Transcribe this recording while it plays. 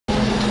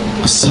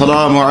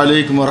السلام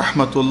عليكم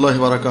ورحمة الله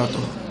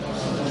وبركاته.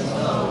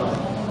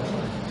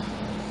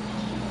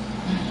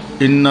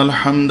 إن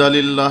الحمد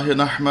لله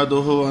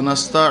نحمده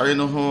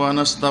ونستعينه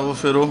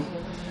ونستغفره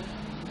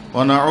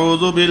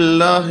ونعوذ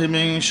بالله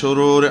من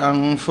شرور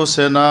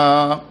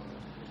أنفسنا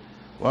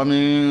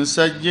ومن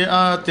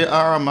سيئات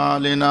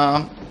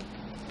أعمالنا.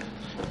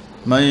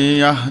 من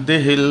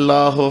يهده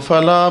الله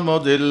فلا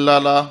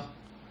مضل له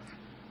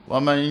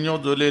ومن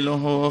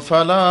يضلله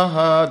فلا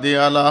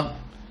هادي له.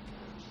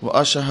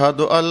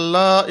 وأشهد أن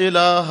لا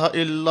إله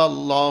إلا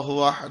الله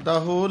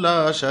وحده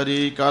لا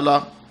شريك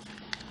له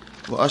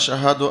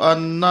وأشهد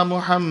أن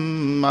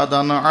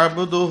محمدا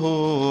عبده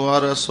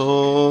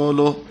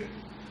ورسوله.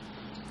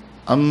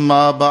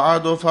 أما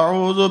بعد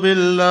فأعوذ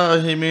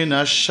بالله من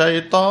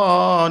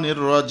الشيطان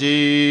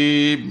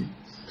الرجيم.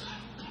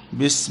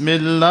 بسم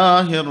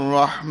الله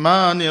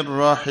الرحمن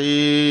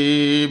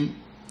الرحيم.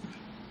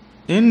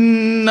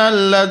 إن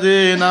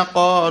الذين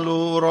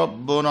قالوا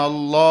ربنا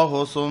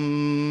الله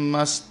ثم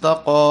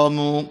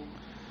استقاموا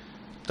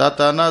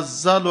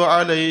تتنزل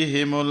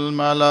عليهم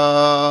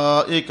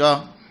الملائكة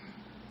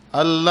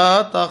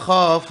ألا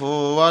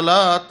تخافوا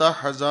ولا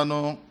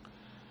تحزنوا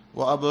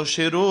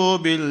وأبشروا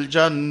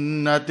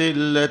بالجنة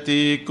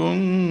التي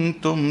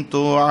كنتم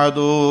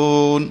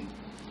توعدون.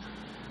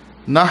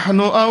 نحن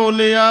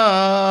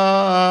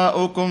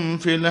أولياؤكم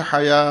في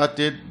الحياة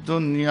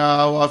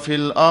الدنيا وفي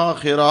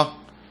الآخرة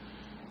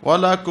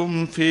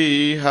ولكم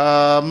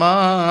فيها ما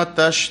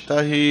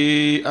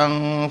تشتهي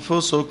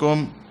أنفسكم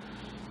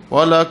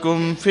ولكم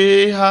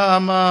فيها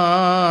ما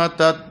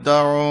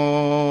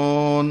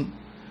تدعون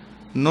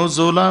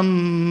نزلا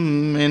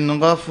من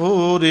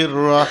غفور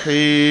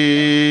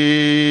رحيم.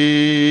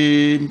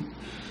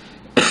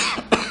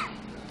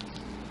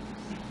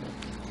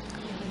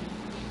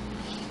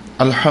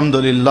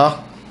 আলহামদুলিল্লাহ,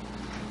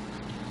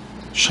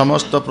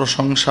 সমস্ত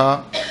প্রশংসা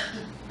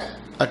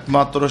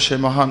একমাত্র সে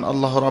মহান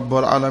আল্লাহ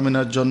রাব্বুল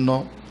আলামিনের জন্য,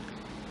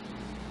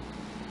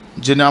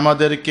 যিনি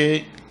আমাদেরকে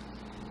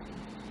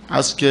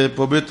আজকে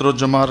পবিত্র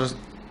জুমার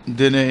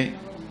দিনে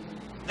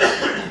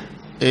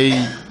এই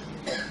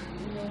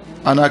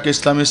আনাক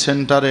ইসলামী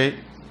সেন্টারে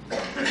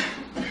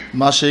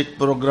মাসিক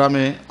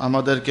প্রোগ্রামে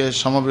আমাদেরকে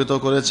সমবেত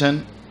করেছেন।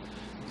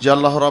 যে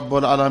আল্লাহ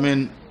রাব্বুল আলামিন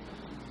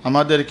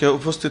আমাদেরকে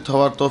উপস্থিত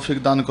হওয়ার তৌফিক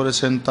দান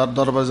করেছেন, তার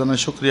দরবারে জানাই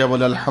শুকরিয়া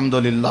বলে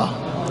আলহামদুলিল্লাহ।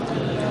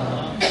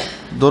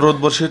 দরুদ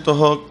বর্ষিত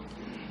হোক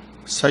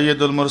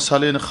সৈয়দুল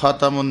মুরসালিন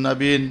খাতামুন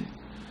নবীন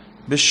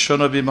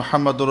বিশ্বনবী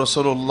মুহাম্মদুর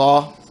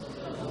রাসূলুল্লাহ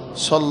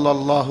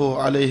সাল্লাল্লাহু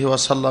আলাইহি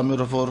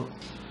ওয়াসাল্লামের উপর।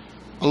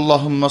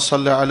 আল্লাহুম্মা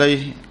সাল্লি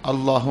আলাইহি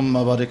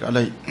আল্লাহুম্মা বারিক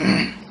আলাইহি।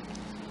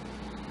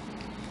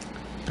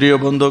 প্রিয়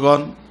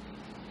বন্ধুগণ,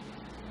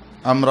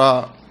 আমরা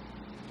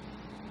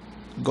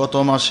গত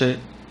মাসে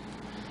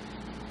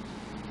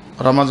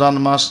রমজান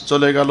মাস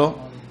চলে গেল।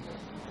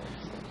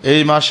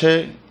 এই মাসে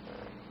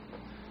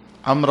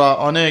আমরা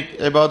অনেক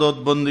ইবাদত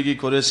বন্দেগী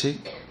করেছি।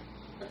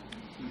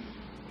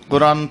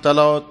 কুরআন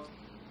তেলাওয়াত,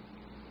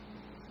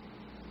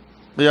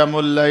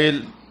 কিয়ামুল লাইল,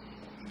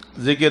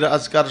 জিকির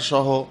আজকার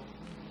সহ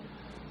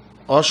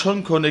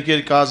অসংখ্য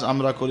নেকির কাজ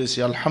আমরা করেছি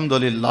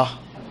আলহামদুলিল্লাহ।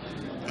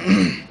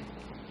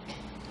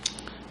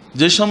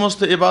 যে সমস্ত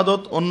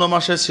ইবাদত অন্য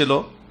মাসে ছিল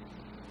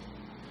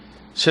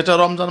সেটা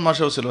রমজান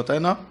মাসেও ছিল, তাই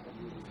না?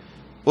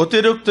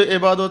 অতিরিক্ত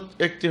ইবাদত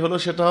একটি হলো,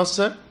 সেটা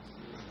হচ্ছে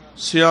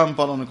সিয়াম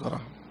পালন করা,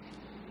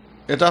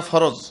 এটা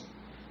ফরজ।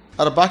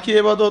 আর বাকি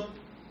ইবাদত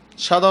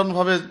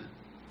সাধারণভাবে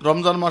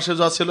রমজান মাসে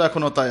যা ছিল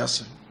এখনও তাই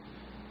আছে।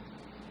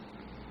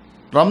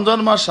 রমজান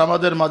মাস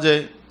আমাদের মাঝে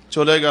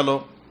চলে গেল,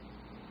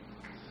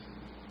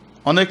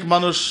 অনেক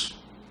মানুষ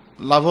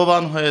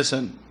লাভবান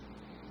হয়েছেন,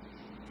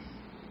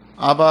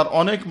 আবার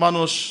অনেক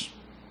মানুষ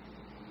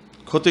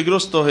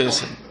ক্ষতিগ্রস্ত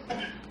হয়েছেন।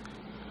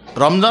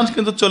 রমজান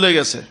কিন্তু চলে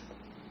গেছে।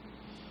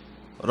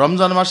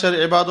 রমজান মাসের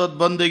ইবাদত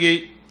বন্দেগী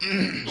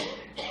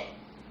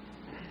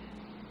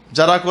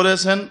যারা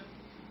করেছেন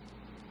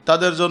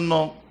তাদের জন্য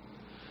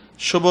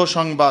শুভ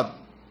সংবাদ।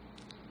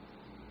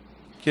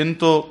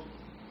 কিন্তু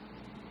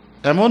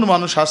এমন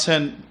মানুষ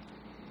আছেন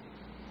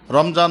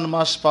রমজান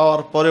মাস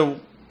পাওয়ার পরেও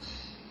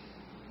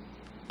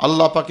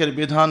আল্লাহ পাকের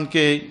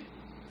বিধানকে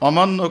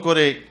অমান্য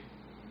করে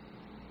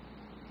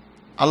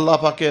আল্লাহ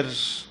পাকের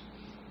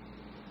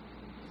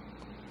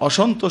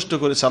অসন্তুষ্ট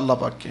করেছে আল্লাহ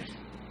পাককে,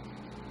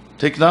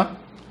 ঠিক না?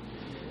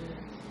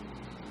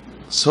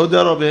 সৌদি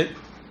আরবে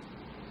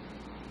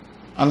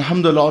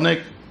আলহামদুলিল্লাহ অনেক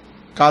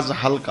কাজ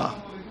হালকা।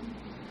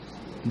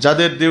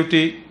 যাদের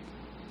ডিউটি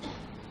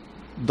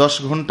 10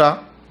 ঘন্টা,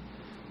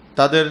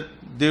 তাদের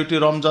ডিউটি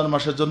রমজান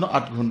মাসের জন্য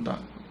 8 ঘন্টা।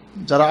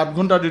 যারা 8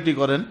 ঘন্টা ডিউটি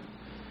করেন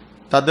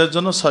তাদের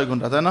জন্য 6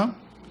 ঘন্টা, তাই না?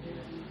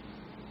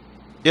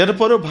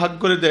 এরপরেও ভাগ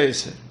করে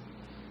দিয়েছে।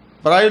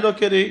 প্রায়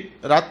লোকেরই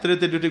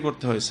রাত্রিতে ডিউটি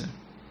করতে হয়েছে।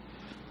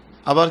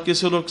 আবার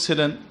কিছু লোক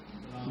ছিলেন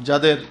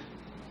যাদের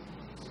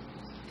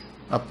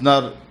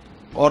আপনার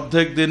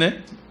অর্ধেক দিনে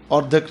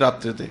অর্ধেক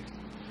রাত্রিতে।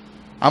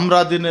 আমরা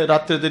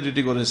রাত্রিতে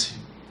ডিউটি করেছি।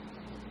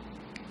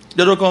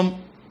 এরকম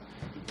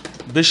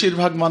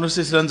বেশিরভাগ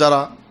মানুষই ছিলেন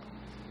যারা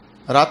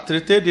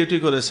রাত্রিতে ডিউটি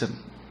করেছেন।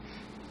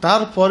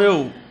 তারপরেও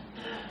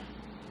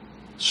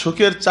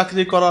সুখের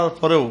চাকরি করার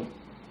পরেও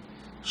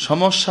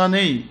সমস্যা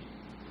নেই,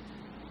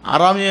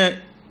 আরামে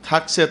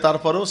থাকছে,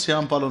 তারপরেও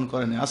সিয়াম পালন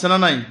করেনি, আছে না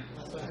নাই?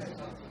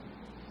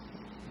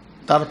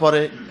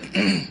 তারপরে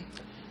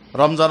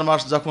রমজান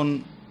মাস যখন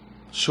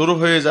শুরু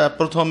হয়ে যায়,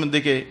 প্রথম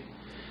দিকে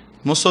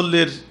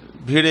মুসল্লির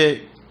ভিড়ে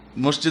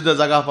মসজিদে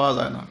জায়গা পাওয়া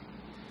যায় না,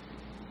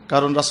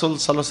 কারণ রাসূল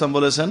সাল্লাল্লাহু আলাইহি ওয়াসাল্লাম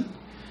বলেছেন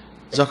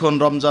যখন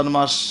রমজান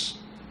মাস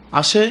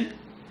আসে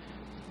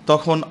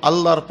তখন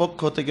আল্লাহর পক্ষ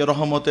থেকে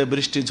রহমতে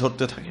বৃষ্টি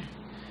ঝরতে থাকে,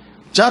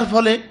 যার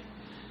ফলে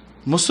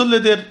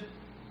মুসল্লিদের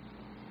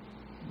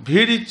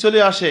ভিড় চলে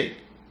আসে।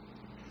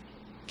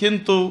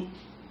 কিন্তু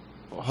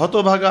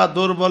হতভাগা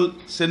দুর্বল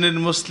শ্রেণীর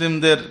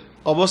মুসলিমদের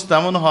অবস্থা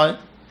এমন হয়,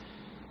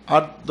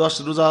 8-10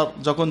 রোজা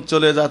যখন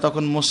চলে যায়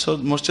তখন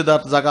মসজিদ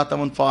আর জায়গা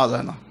তেমন পাওয়া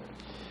যায় না।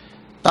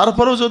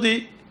 তারপরেও যদি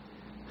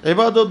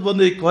ইবাদত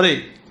বন্দি করে,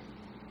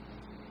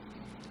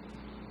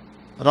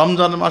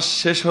 রমজান মাস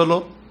শেষ হলো,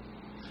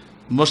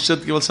 মসজিদ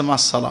কি বলছে?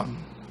 মাসসালাম।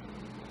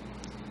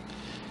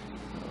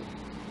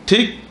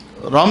 ঠিক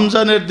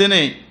রমজানের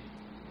দিনে,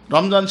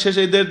 রমজান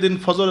শেষে ঈদের দিন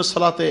ফজরের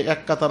সালাতে এক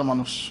কাতার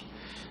মানুষ,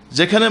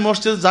 যেখানে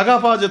মসজিদ জায়গা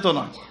পাওয়া যেত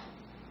না,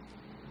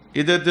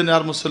 ঈদের দিনে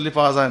আর মুসল্লি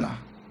পাওয়া যায় না,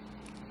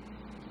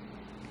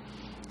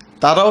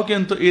 তারাও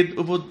কিন্তু ঈদ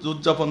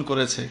উদযাপন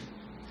করেছে,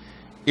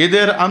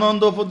 ঈদের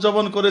আনন্দ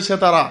উদযাপন করেছে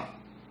তারা।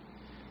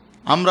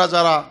 আমরা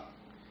যারা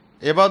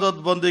ইবাদত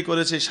বন্দি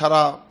করেছি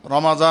সারা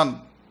রমাজান,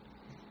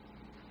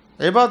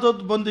 ইবাদত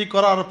বন্দি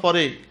করার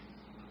পরে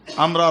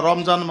আমরা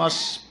রমজান মাস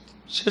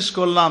শেষ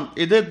করলাম,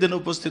 ঈদের দিন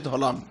উপস্থিত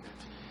হলাম।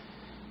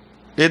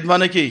 ঈদ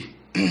মানে কি?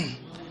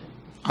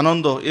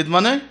 আনন্দ। ঈদ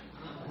মানে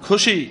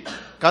খুশি।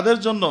 কাদের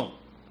জন্য?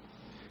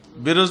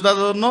 বিরোজদার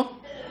জন্য?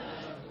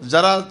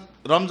 যারা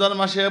রমজান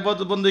মাসে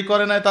ইবাদত বন্দি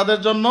করে নাই তাদের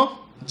জন্য?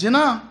 জি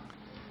না।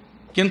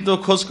 কিন্তু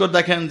খোঁজ করে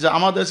দেখেন যে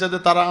আমাদের সাথে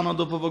তারা আনন্দ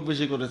উপভোগ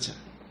বেশি করেছে।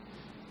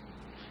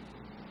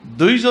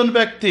 দুইজন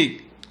ব্যক্তি,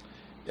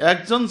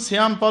 একজন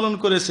সিয়াম পালন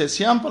করেছে,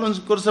 সিয়াম পালন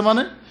করেছে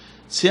মানে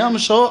সিয়াম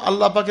সহ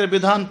আল্লাহ পাকের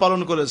বিধান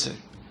পালন করেছে,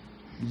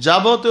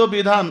 যাবতীয়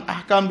বিধান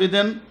আহকাম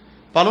বিধান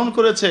পালন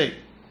করেছে,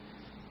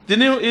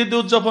 তিনিও ঈদ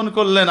উদযাপন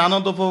করলেন,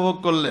 আনন্দ উপভোগ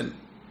করলেন।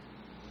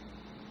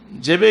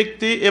 যে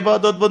ব্যক্তি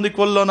ইবাদত বন্দি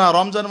করলো না,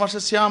 রমজান মাসে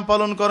সিয়াম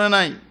পালন করে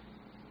নাই,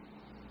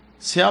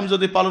 সিয়াম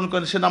যদি পালন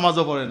করে সে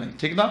নামাজও পড়ে নাই,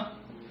 ঠিক না?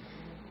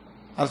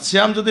 আর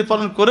সিয়াম যদি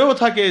পালন করেও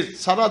থাকে,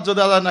 সালাত যদি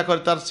আদায় না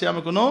করে, তার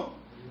সিয়ামে কোনো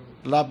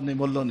লাভ নেই,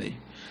 মূল্য নেই।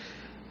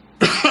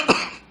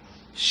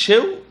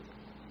 সেও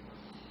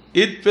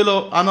ঈদ পেল,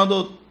 আনন্দ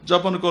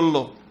উদযাপন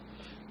করলো,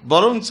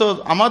 বরঞ্চ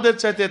আমাদের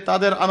চাইতে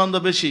তাদের আনন্দ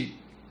বেশি।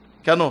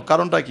 কেন?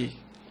 কারণটা কি?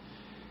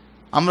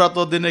 আমরা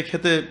তো দিনে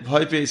খেতে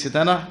ভয় পেয়েছি,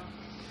 তাই না?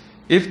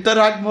 ইফতার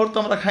আগ মুহূর্তে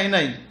আমরা খাই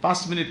নাই, 5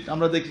 মিনিট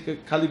আমরা দেখি,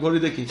 খালি ঘড়ি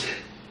দেখি,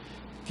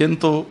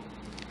 কিন্তু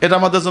এটা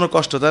আমাদের জন্য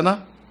কষ্ট, তাই না?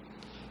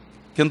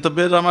 কিন্তু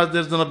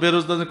আমাদের জন্য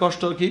বেরোজগারদের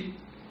কষ্ট কি?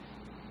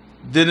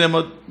 দিনের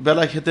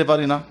বেলায় খেতে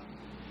পারি না,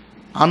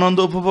 আনন্দ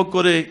উপভোগ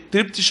করে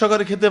তৃপ্তি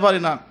সহকারে খেতে পারি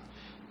না,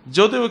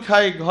 যদিও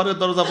খাই ঘরের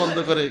দরজা বন্ধ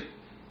করে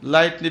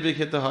লাইট নিভে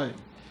খেতে হয়,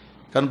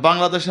 কারণ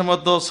বাংলাদেশের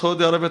মধ্যে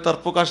সৌদি আরবে তার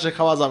প্রকাশ্যে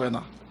খাওয়া যাবে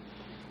না।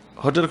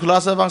 হোটেল খোলা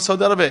আছে এবং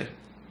সৌদি আরবে,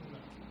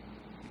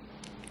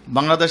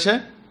 বাংলাদেশে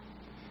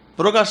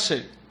প্রকাশ্যে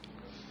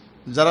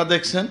যারা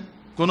দেখছেন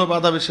কোনো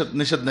বাধা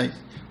নিষেধ নেই,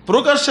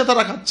 প্রকাশ্যে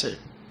তারা খাচ্ছে।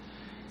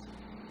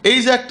 এই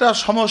যে একটা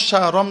সমস্যা,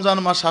 রমজান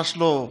মাস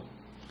আসলো,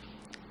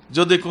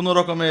 যদি কোনো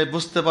রকমে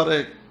বুঝতে পারে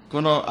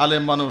কোনো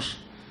আলেম মানুষ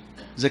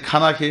যে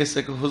খানা খেয়েছে,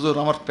 হুজুর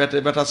আমার পেটে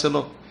ব্যথা ছিল,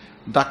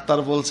 ডাক্তার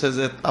বলছে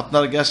যে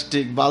আপনার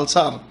গ্যাস্ট্রিক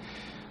বালসার,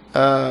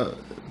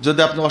 যদি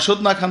আপনি ওষুধ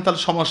না খান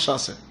তাহলে সমস্যা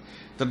আছে,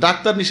 তো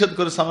ডাক্তার নিষেধ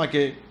করেছে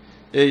আমাকে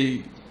এই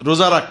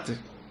রোজা রাখতে,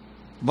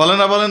 বলে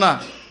না? বলে না?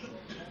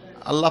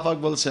 আল্লাহ পাক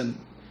বলছেন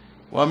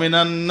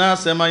ওয়ামিনান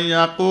নাসি মান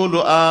ইয়াকুলু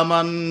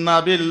আমান্না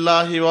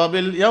বিল্লাহি ওয়া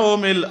বিল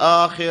ইয়াউমিল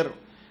আখির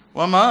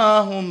ওয়া মা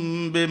হুম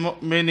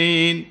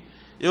বিমুমিনিন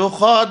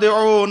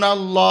ইউখাদিউনা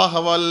আল্লাহ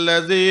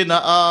ওয়াল্লাযীনা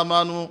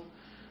আমানু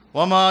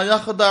ওয়া মা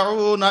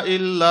ইয়াখদাউনা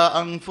ইল্লা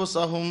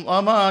আনফুসাহুম ওয়া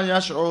মা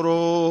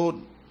ইয়াশউরুন।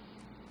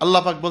 আল্লাহ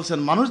পাক বলছেন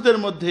মানুষদের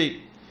মধ্যে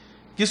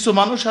কিছু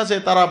মানুষ আছে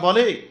তারা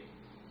বলে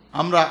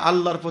আমরা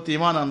আল্লাহর প্রতি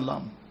ঈমান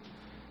আনলাম,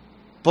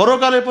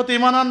 পরকালের প্রতি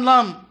ঈমান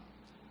আনলাম।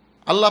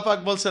 আল্লাহ পাক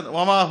বলছেন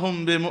ওয়ামা হুম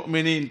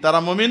বিমুমিনিন, তারা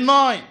মুমিন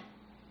নয়।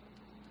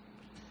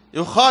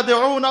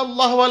 ইউখাদিউনা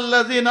আল্লাহ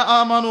ওয়াল্লাযীনা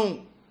আমানু,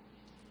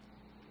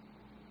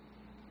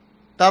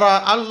 তারা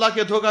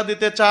আল্লাহকে ধোঁকা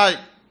দিতে চায়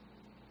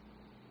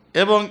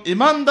এবং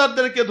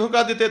ঈমানদারদেরকে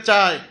ধোঁকা দিতে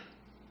চায়।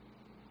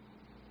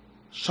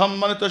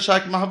 সম্মানিত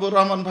শেখ মাহবুবুর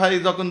রহমান ভাই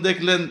যখন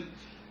দেখলেন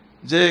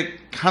যে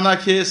খানা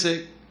খেয়েছে,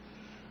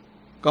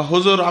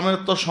 হুজুর আমার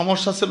তো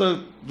সমস্যা ছিল,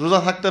 রোজা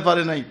থাকতে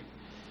পারি নাই,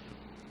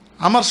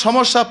 আমার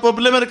সমস্যা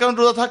প্রবলেমের কারণে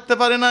রোজা থাকতে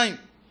পারে নাই,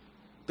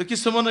 তো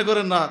কিছু মনে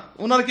করেন না।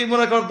 ওনার কি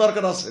মনে করার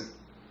দরকার আছে?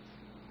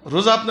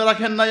 রোজা আপনি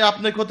রাখেন নাই,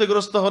 আপনি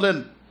ক্ষতিগ্রস্ত হলেন।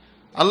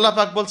 আল্লাহ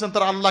পাক বলছেন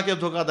তারা আল্লাহকে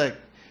ধোঁকা দেয়।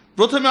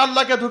 প্রথমে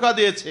আল্লাহকে ধোঁকা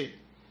দিয়েছে,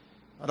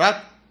 রাত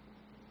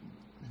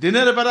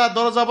দিনের বেলা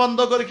দরজা বন্ধ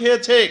করে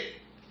খেয়েছে,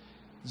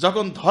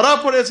 যখন ধরা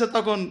পড়েছে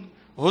তখন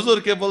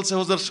হুজুরকে বলছে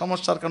হুজুর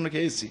সমস্যার কারণে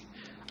খেয়েছি,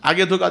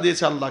 আগে ধোঁকা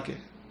দিয়েছে আল্লাহকে।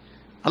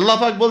 আল্লাহ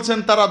পাক বলছেন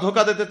তারা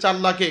ধোঁকা দিতে চায়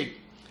আল্লাহকে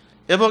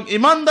এবং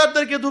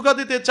ইমানদারদেরকে ধোঁকা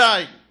দিতে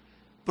চায়।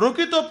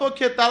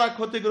 প্রকৃতপক্ষে তারা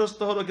ক্ষতিগ্রস্ত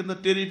হলো কিন্তু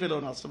টেরি পেল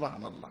না।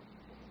 সুবহানাল্লাহ।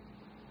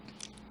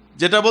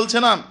 যেটা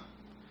বলছিলাম,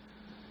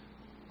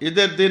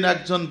 ঈদের দিন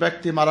একজন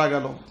ব্যক্তি মারা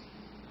গেল,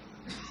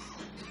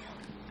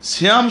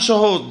 সিয়াম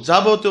সহ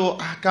যাবতীয়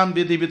আহকাম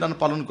বিধিবিধান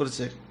পালন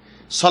করেছে,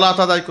 সালাত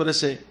আদায়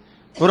করেছে,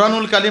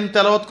 কুরআনুল কারীম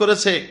তেলাওয়াত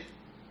করেছে,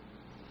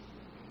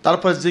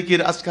 তারপর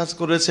জিকির আজকাজ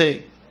করেছে,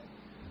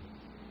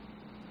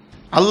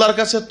 আল্লাহর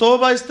কাছে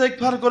তওবা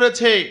ইস্তেগফার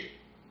করেছে।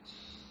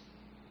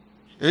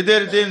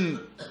 ঈদের দিন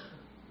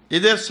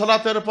ঈদের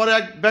সালাতের পরে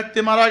এক ব্যক্তি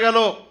মারা গেল।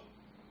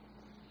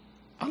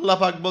 আল্লাহ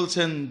পাক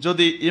বলছেন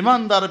যদি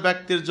ঈমানদার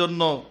ব্যক্তির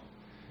জন্য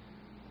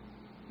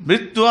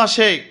মৃত্যু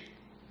আসে,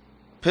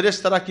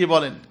 ফেরেশতারা কি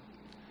বলেন?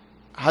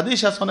 হাদিস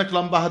আছে, অনেক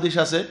লম্বা হাদিস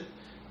আছে।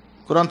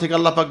 কোরআন থেকে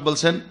আল্লাহ পাক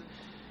বলছেন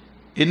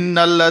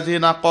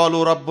ইন্নাল্লাযীনা ক্বালু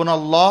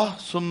রাব্বুনাল্লাহ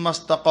সুম্মা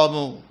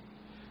ইসতাকামু,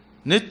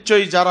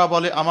 নিশ্চয়ই যারা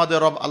বলে আমাদের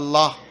রব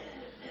আল্লাহ,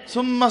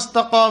 সুম্মা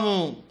ইসতাকামু,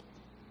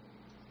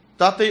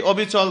 তাতেই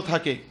অবিচল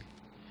থাকে।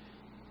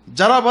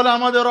 যারা বলে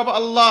আমাদের রব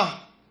আল্লাহ,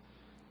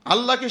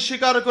 আল্লাহকে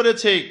স্বীকার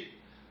করেছে,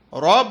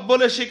 রব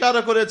বলে স্বীকার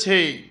করেছে,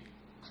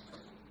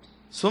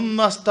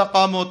 সুম্মা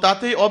ইসতাকামু,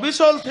 তাতেই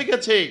অবিচল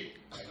থেকেছে,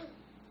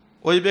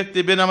 ওই ব্যক্তি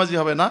বেনামাজি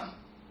হবে না?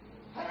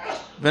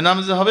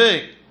 বেনামাজি হবে?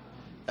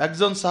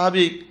 একজন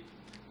সাহাবী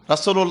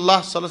রাসূলুল্লাহ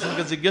সাল্লাল্লাহু আলাইহি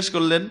ওয়াসাল্লামকে জিজ্ঞেস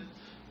করলেন,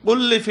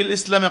 কুল্লি ফিল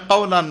ইসলামে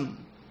কাওলান,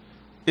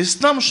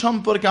 ইসলাম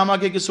সম্পর্কে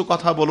আমাকে কিছু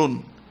কথা বলুন।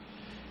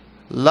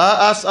 লা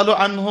আসআলু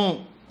আনহু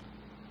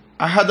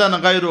আহাদান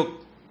গায়রুক,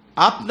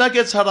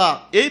 আপনাকে ছাড়া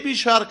এই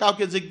বিষয়ে আর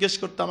কাউকে জিজ্ঞেস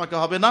করতে আমাকে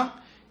হবে না,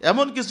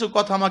 এমন কিছু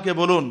কথা আমাকে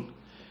বলুন।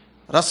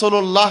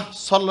 রাসূলুল্লাহ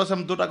সাল্লাল্লাহু আলাইহি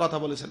ওয়াসাল্লাম দুটো কথা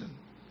বলেছিলেন।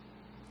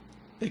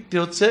 একটি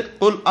হচ্ছে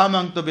কুল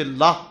আমানতু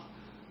বিল্লাহ,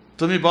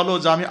 তুমি বলো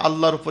যে আমি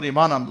আল্লাহর উপর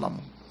ঈমান আনলাম।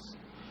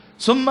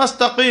 সুম্মা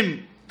ইসতাকিম,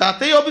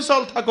 তাতেই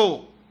অবিচল থাকো,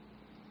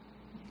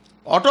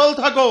 অটল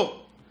থাকো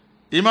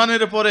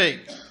ঈমানের উপরে,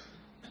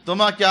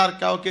 তোমাকে আর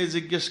কাউকে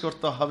জিজ্ঞেস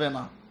করতে হবে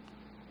না।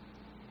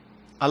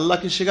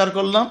 আল্লাহকে স্বীকার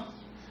করলাম,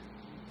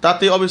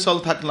 তাতে অবিচল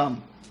থাকলাম।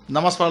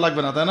 নামাজ পড়া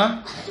লাগবে না, তাই না?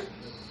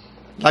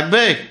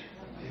 লাগবে?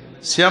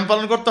 সিয়াম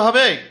পালন করতে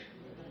হবে,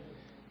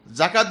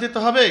 যাকাত দিতে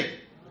হবে,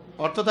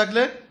 অর্থ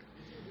থাকলে,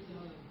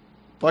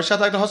 পয়সা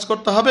থাকলে হজ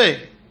করতে হবে,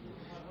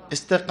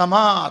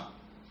 ইস্তেকামাত,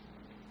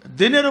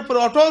 দিনের উপর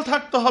অটল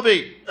থাকতে হবে।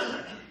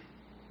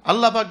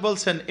 আল্লাহ পাক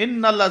বলছেন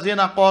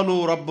ইন্নাল্লাযীনা ক্বালু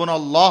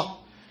রাব্বুনাল্লাহ,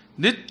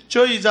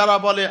 নিশ্চয়ই যারা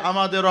বলে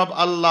আমাদের রব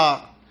আল্লাহ,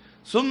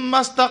 সুম্মা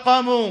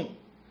ইসতাকামু,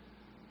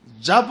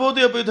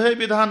 যাবতীয় বিধি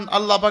বিধান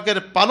আল্লাহ পাকের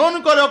পালন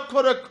করে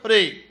অক্ষরে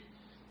অক্ষরে,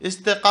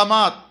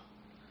 ইস্তেকামাত,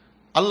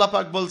 আল্লাহ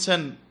পাক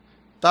বলছেন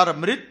তার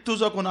মৃত্যু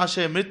যখন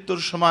আসে,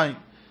 মৃত্যুর সময়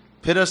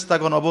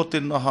ফেরেশতাগণ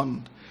অবতীর্ণ হন।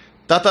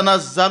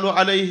 তাতানাজ্জালু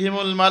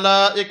আলাইহিমুল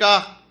মালায়েকা,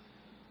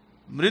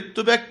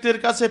 মৃত্যু ব্যক্তির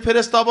কাছে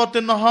ফেরেশতা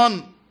অবতীর্ণ হন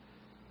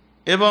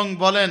এবং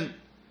বলেন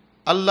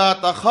আল্লাহ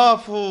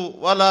তাখাফু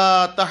ওয়ালা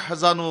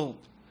তাহজানু,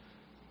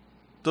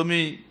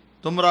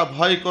 তোমরা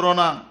ভয় করো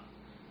না,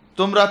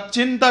 তোমরা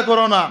চিন্তা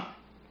করো না,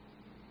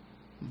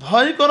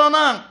 ভয় করো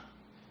না।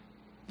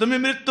 তুমি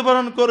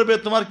মৃত্যুবরণ করবে,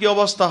 তোমার কি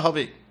অবস্থা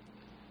হবে?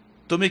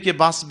 তুমি কি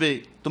বাঁচবে?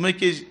 তুমি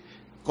কি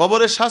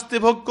কবরে শাস্তি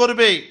ভোগ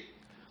করবে?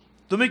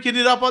 তুমি কি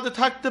নিরাপদে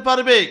থাকতে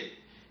পারবে?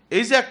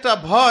 এই যে একটা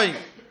ভয়,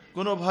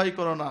 কোনো ভয়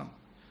করো না।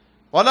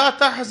 ওয়ালা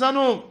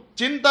তাহজানু,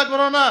 চিন্তা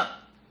করো না।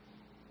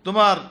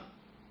 তোমার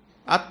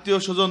আত্মীয়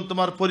স্বজন,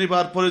 তোমার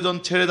পরিবার পরিজন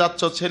ছেড়ে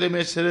যাচ্ছ, ছেলে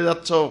মেয়ে ছেড়ে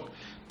যাচ্ছ,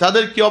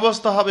 তাদের কি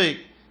অবস্থা হবে?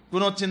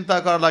 কোনো চিন্তা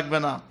করা লাগবে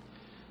না।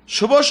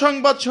 শুভ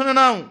সংবাদ শুনে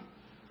নাও,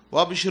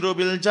 ওয়াবশিরু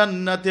বিল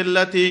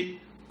জান্নাতিল্লাতী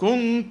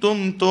কুনতুম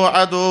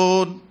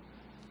তুআদুন,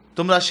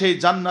 তোমরা সেই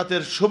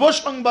জান্নাতের শুভ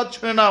সংবাদ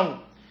শুনে নাও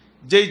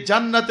যেই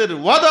জান্নাতের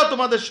ওয়াদা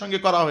তোমাদের সঙ্গে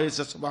করা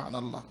হয়েছে।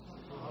 সুবহানাল্লাহ।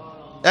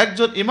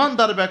 একজন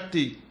ইমানদার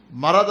ব্যক্তি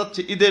মারা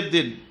যাচ্ছে ঈদের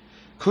দিন,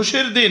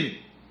 খুশির দিন,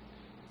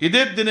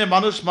 ঈদের দিনে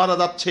মানুষ মারা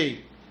যাচ্ছে।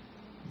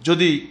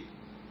 যদি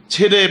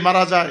ছেলে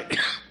মারা যায়,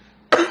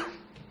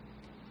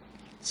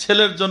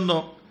 ছেলের জন্য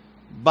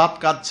বাপ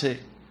কাঁদছে,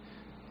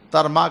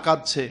 তার মা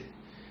কাঁদছে,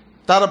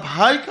 তার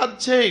ভাই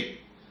কাঁদছে,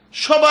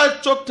 সবার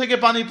চোখ থেকে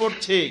পানি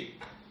পড়ছে,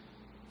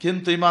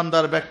 কিন্তু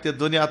ইমানদার ব্যক্তি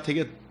দুনিয়া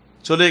থেকে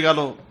চলে গেল,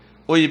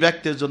 ওই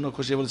ব্যক্তির জন্য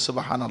খুশি। বলছে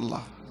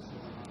সুবহানাল্লাহ।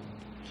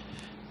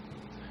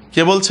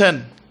 কে বলছেন?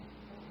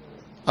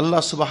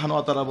 আল্লাহ সুবহানাহু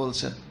ওয়া তাআলা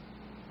বলছেন,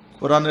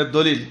 কোরআনের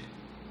দলিল।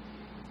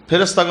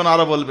 ফেরেশতাগণ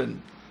আরো বলবেন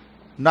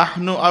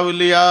নাহনু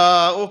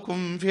আউলিয়াউকুম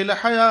ফিল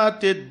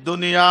হায়াতিদ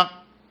দুনিয়া,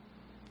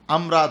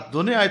 আমরা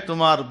দুনিয়ায়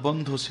তোমার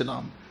বন্ধু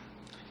ছিলাম,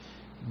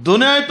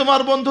 দুনিয়ায়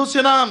তোমার বন্ধু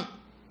ছিলাম।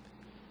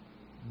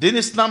 দিন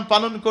ইসলাম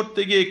পালন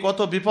করতে গিয়ে কত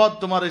বিপদ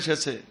তোমার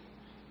এসেছে,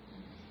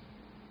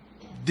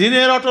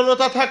 দিনের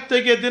অটলতা থাকতে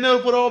গিয়ে, দিনের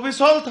উপরে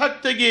অবিচল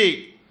থাকতে গিয়ে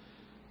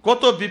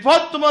কত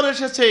বিপদ তোমার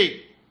এসেছে।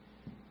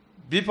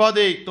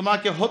 বিপদে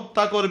তোমাকে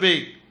হত্যা করবে,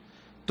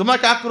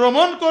 তোমাকে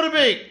আক্রমণ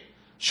করবে,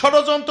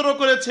 ষড়যন্ত্র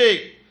করেছে,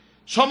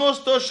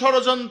 সমস্ত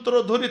ষড়যন্ত্র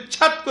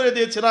ধূলিসাৎ করে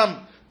দিয়েছিলাম,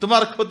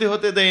 তোমার ক্ষতি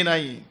হতে দেয়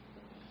নাই।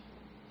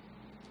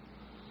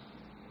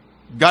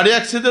 গাড়ি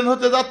অ্যাক্সিডেন্ট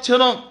হতে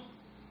যাচ্ছিল,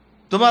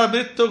 তোমার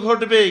মৃত্যু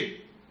ঘটবে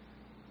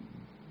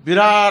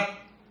বিরাট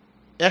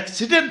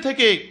অ্যাক্সিডেন্ট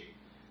থেকে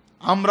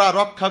আমরা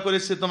রক্ষা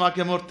করেছি,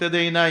 তোমাকে মরতে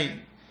দেই নাই।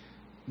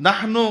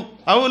 নাহনু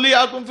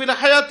আউলিয়াকুম ফিল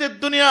হায়াতিদ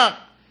দুনিয়া,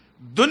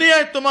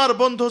 দুনিয়ায় তোমার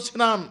বন্ধু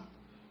ছিলাম।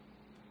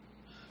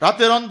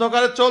 রাতের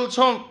অন্ধকারে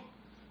চলছো,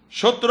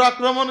 শত্রু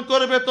আক্রমণ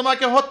করবে,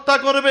 তোমাকে হত্যা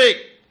করবে,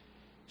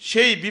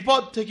 সেই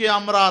বিপদ থেকে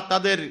আমরা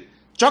তাদের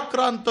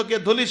চক্রান্তকে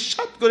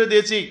ধূলিসাৎ করে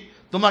দিয়েছি,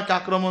 তোমাকে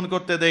আক্রমণ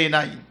করতে দেই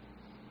নাই।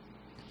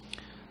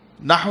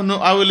 নাহনু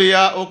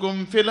আউলিয়াকুম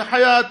ফিল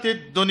হায়াতিদ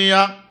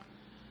দুনিয়া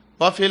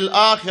ওয়া ফিল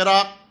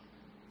আখিরাহ,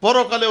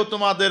 পরকালেও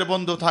তোমাদের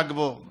বন্ধু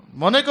থাকবো।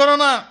 মনে করো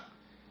না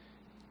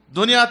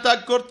দুনিয়া ত্যাগ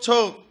করছো,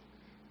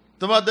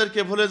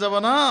 তোমাদেরকে ভুলে যাব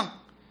না,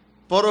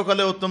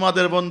 পরকালেও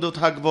তোমাদের বন্ধু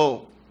থাকবো।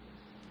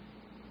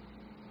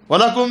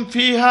 ওয়ালাকুম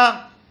ফিহা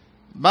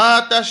মা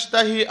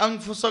তাশতাহি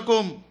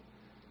আনফুসাকুম,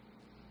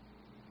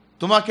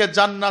 তোমাকে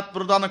জান্নাত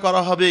প্রদান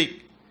করা হবে,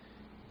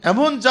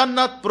 এমন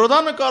জান্নাত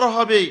প্রদান করা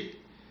হবে,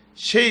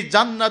 সেই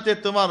জান্নাতে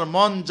তোমার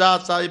মন যা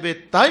চাইবে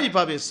তাই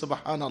পাবে।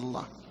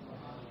 সুবহানাল্লাহ।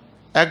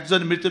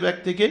 একজন মৃত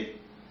ব্যক্তিকে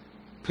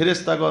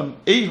ফেরেশতাগণ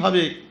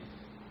এইভাবে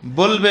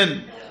বলবেন,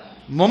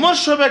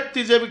 মুমূর্ষ ব্যক্তি,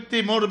 যে ব্যক্তি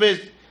মরবে,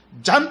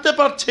 জানতে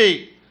পারছে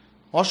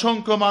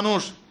অসংখ্য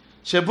মানুষ,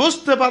 সে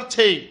বুঝতে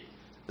পারছে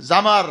যে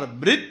আমার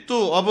মৃত্যু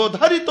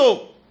অবধারিত,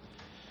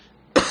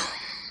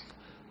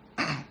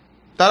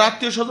 তার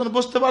আত্মীয় স্বজন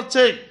বুঝতে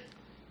পারছে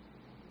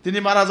তিনি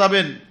মারা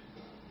যাবেন।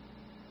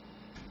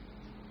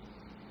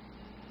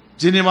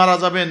 যিনি মারা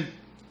যাবেন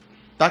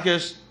তাকে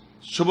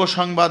শুভ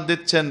সংবাদ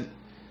দিচ্ছেন,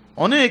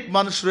 অনেক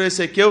মানুষ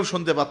রয়েছে কেউ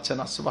শুনতে পাচ্ছে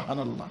না।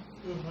 সুবহানাল্লাহ।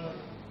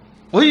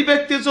 ওই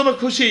ব্যক্তির জন্য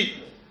খুশি।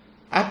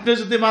 আপনি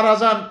যদি মারা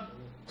যান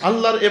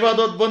আল্লাহর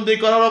ইবাদত বন্দী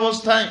করার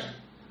অবস্থায়,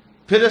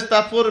 ফেরেশতা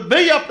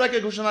পূর্বেই আপনাকে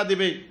ঘোষণা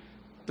দিবে,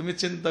 তুমি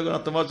চিন্তা করো,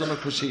 তোমার জন্য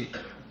খুশি।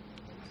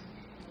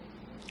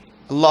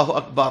 আল্লাহু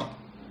আকবার।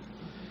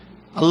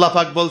 আল্লাহ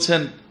পাক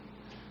বলছেন,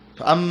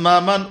 আম্মা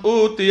মান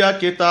উতিয়া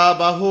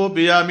কিতাবাহু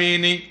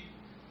বিয়ামিনি,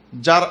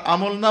 যার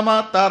আমলনামা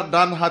তার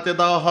ডান হাতে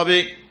দেওয়া হবে,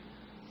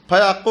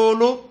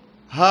 ফায়াকুলু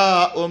হা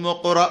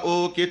উমকরাউ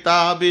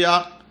কিতাবিয়া,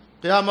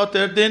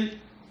 কিয়ামতের দিন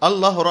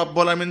আল্লাহ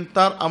রাব্বুল আমিন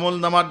তার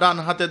আমলনামা ডান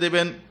হাতে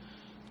দেবেন।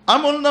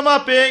 আমলনামা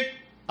পেয়ে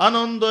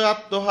আনন্দ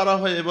আত্মহারা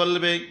হয়ে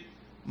বলবে,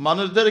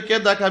 মানুষদেরকে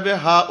দেখাবে,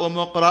 হা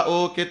উমকরাউ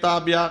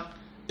কিতাবিয়া,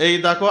 এই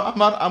দেখো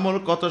আমার আমল,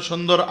 কত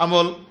সুন্দর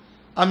আমল,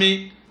 আমি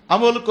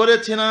আমল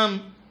করেছিলাম,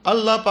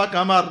 আল্লাহ পাক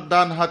আমার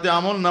ডান হাতে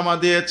আমলনামা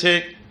দিয়েছে।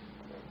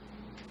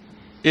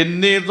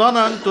 ইন্নী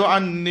যানানতু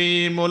আন্নী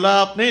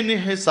মুলাকিন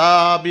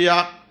হিসাবিয়া,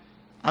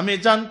 আমি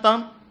জানতাম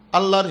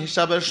আল্লাহর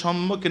হিসাবের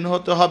সম্মুখীন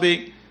হতে হবে,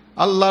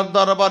 আল্লাহর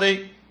দরবারে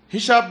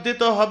হিসাব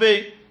দিতে হবে,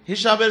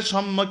 হিসাবের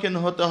সম্মুখীন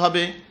হতে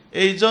হবে।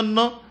 এই জন্য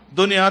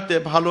দুনিয়াতে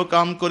ভালো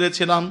কাম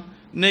করেছিলাম,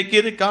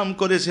 নেকির কাম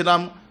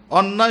করেছিলাম,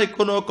 অন্যায়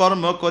কোনো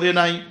কর্ম করে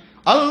নাই।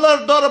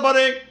 আল্লাহর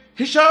দরবারে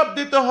হিসাব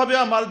দিতে হবে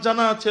আমার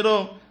জানা ছিল,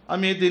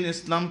 আমি দিন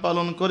ইসলাম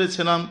পালন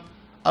করেছিলাম।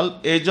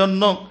 এই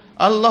জন্য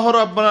আল্লাহ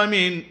রাব্বুল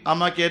আমিন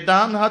আমাকে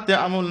ডান হাতে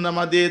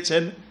আমলনামা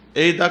দিয়েছেন।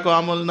 এই দেখো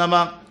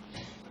আমলনামা।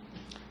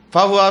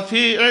 ফাহুয়া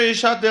ফি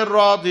ঈশাতির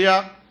রাদিয়া,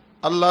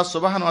 আল্লাহ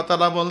সুবহানাহু ওয়া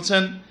তাআলা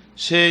বলছেন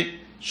সে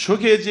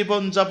সুখে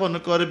জীবন যাপন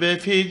করবে,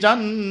 ফি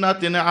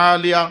জান্নাতিন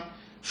আলিয়া,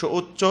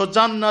 উচ্চ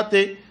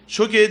জান্নাতে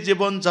সুখে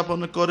জীবন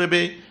যাপন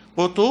করবে।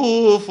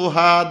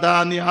 কুতুফুহা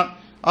দানিয়া,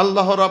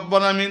 আল্লাহ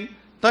রাব্বুল আমিন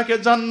তাকে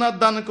জান্নাত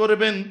দান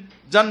করবেন,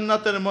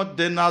 জান্নাতের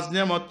মধ্যে নাজ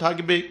নিয়ামত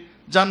থাকবে,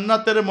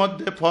 জান্নাতের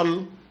মধ্যে ফল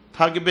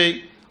থাকবে।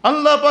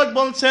 আল্লাহ পাক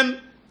বলছেন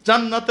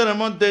জান্নাতের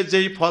মধ্যে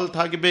যেই ফল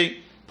থাকবে,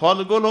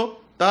 ফলগুলো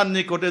তার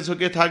নিকটে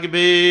ঝুঁকে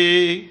থাকবে।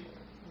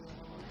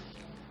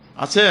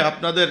 আছে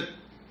আপনাদের,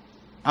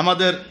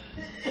 আমাদের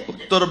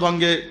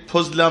উত্তরবঙ্গে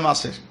ফজলাম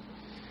আছে,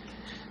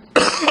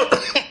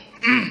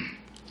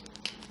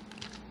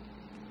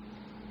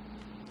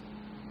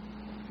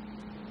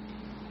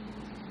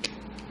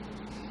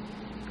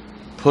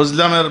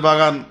 ফজলামের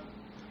বাগান,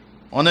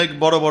 অনেক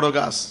বড় বড়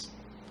গাছ,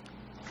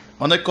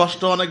 অনেক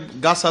কষ্ট, অনেক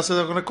গাছ আছে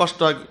অনেক কষ্ট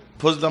হয়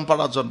ফজলাম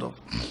পাড়ার জন্য,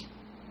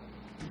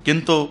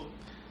 কিন্তু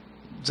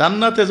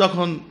জান্নাতে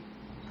যখন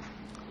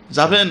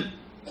যাবেন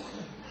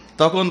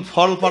তখন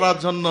ফল পাড়ার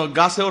জন্য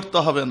গাছে উঠতে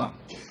হবে না।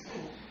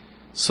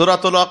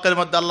 সূরাতুল ওয়াকিয়ার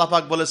মধ্যে আল্লাহ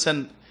পাক বলেছেন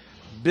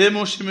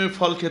বেমৌসুমী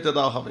ফল খেতে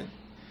দেওয়া হবে,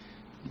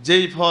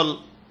 যেই ফল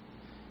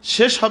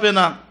শেষ হবে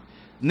না,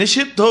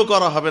 নিষিদ্ধও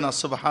করা হবে না।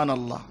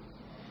 সুবহানাল্লাহ।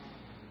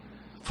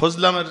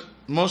 ফজলামের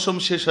মৌসুম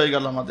শেষ হয়ে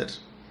গেল, আমাদের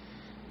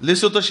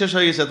লিচু তো শেষ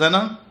হয়ে গেছে, তাই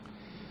না?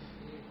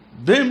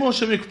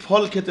 বেমৌসুমী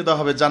ফল খেতে দেওয়া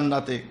হবে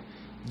জান্নাতে।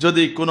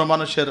 যদি কোনো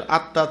মানুষের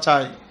আত্মা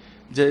চায়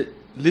যে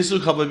লিচু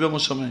খাবে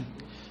বেমৌসুমে,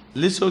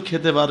 লিচু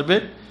খেতে পারবে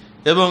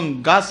এবং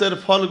গাছের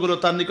ফলগুলো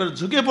তার নিকট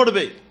ঝুঁকে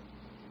পড়বে।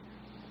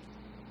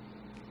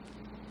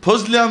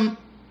 ফজলাম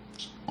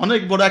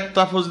অনেক বড়,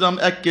 একটা ফজলাম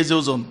 1 কেজি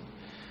ওজন।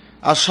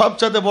 আর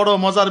সবচাইতে বড়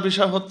মজার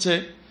বিষয় হচ্ছে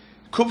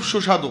খুব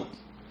সুস্বাদু,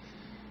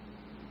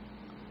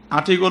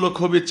 আটিগুলো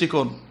খুবই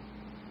চিকন,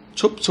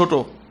 খুব ছোট।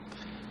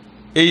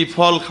 এই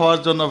ফল খাওয়ার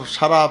জন্য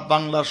সারা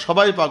বাংলার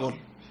সবাই পাগল।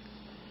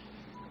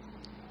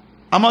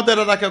 আমাদের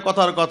এলাকায়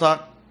কথার কথা,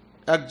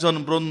 একজন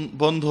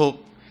বন্ধু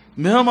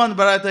মেহমান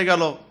বেড়াইতে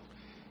গেল,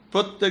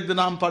 প্রত্যেক দিন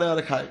আম পাড়ে আর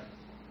খায়,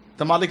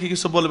 তা মালিক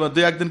কিছু বলবে না,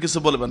 2-1 দিন কিছু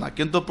বলবে না।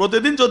 কিন্তু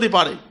প্রতিদিন যদি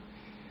পারে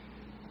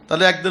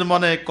তাহলে একদিন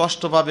মনে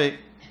কষ্ট পাবে,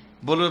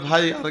 বলবে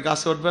ভাই আর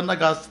গাছে উঠবেন না,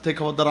 গাছ থেকে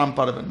খবরদার আম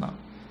পারবেন না।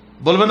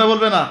 বলবে না?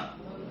 বলবে না?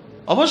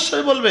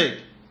 অবশ্যই বলবে।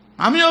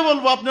 আমিও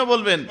বলবো, আপনিও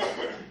বলবেন।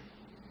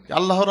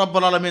 আল্লাহ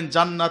রাব্বুল আলামিন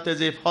জান্নাতে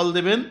যে ফল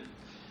দেবেন,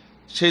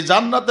 সেই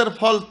জান্নাতের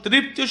ফল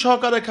তৃপ্তি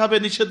সহকারে খাবে,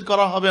 নিষেধ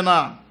করা হবে না,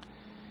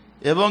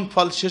 এবং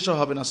ফল শেষও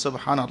হবে না।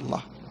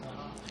 সুবহানাল্লাহ।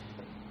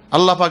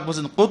 আল্লাহ পাক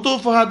বলেন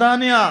কুতুফুহা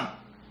দানিয়া,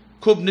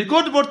 খুব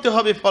নিকটবর্তী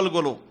হবে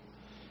ফলগুলো।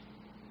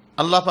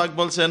 আল্লাহ পাক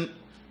বলছেন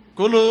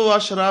কুলু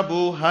আশরাবু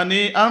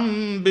হানিআম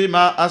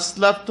বিমা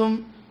আসলাফতুম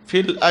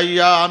ফিল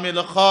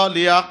আইয়ামিল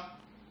খালিয়া,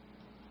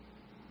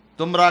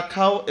 তোমরা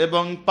খাও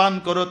এবং পান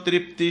করো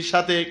তৃপ্তির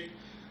সাথে,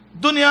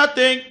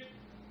 দুনিয়াতে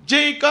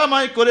যেই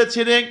কামাই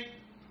করেছিলে,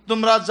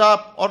 তোমরা যা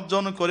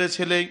অর্জন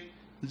করেছিলে,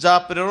 যা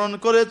প্রেরণ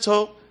করেছ,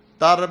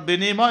 তার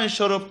বিনিময়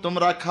স্বরূপ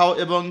তোমরা খাও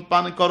এবং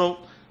পান করো।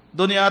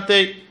 দুনিয়াতে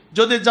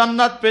যদি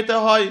জান্নাত পেতে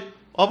হয়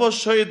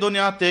অবশ্যই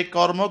দুনিয়াতে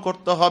কর্ম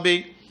করতে হবে।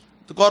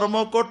 কর্ম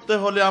করতে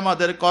হলে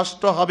আমাদের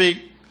কষ্ট হবে।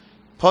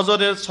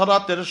 ফজরের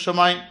সালাতের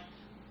সময়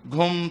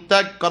ঘুম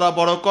ত্যাগ করা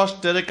বড়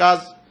কষ্টের কাজ।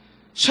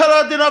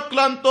 সারাদিন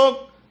অক্লান্ত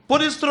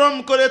পরিশ্রম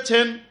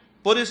করেছেন,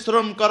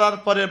 পরিশ্রম করার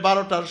পরে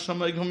 12টার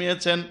সময়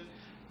ঘুমিয়েছেন,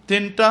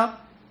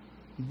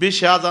 3টা20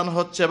 আজান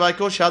হচ্ছে বা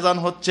 21 আজান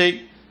হচ্ছে,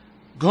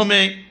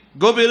 ঘুমে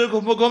গভীর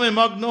ঘুমে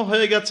মগ্ন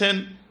হয়ে গেছেন,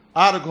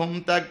 আর ঘুম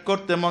ত্যাগ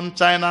করতে মন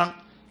চায় না।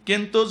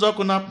 কিন্তু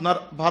যখন আপনার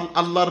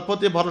আল্লাহর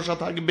প্রতি ভরসা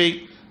থাকবে,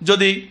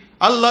 যদি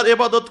আল্লাহর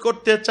ইবাদত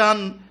করতে চান,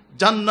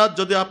 জান্নাত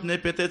যদি আপনি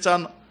পেতে চান,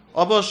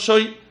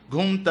 অবশ্যই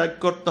ঘুম ত্যাগ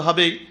করতে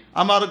হবে।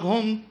 আমার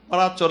ঘুম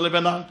পড়া চলবে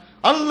না।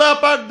 আল্লাহ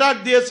পাক ডাক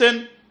দিয়েছেন,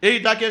 এই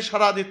ডাকে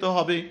সাড়া দিতে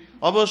হবে।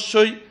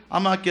 অবশ্যই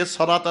আমাকে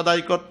সালাত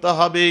আদায় করতে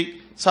হবে।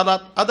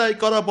 সালাত আদায়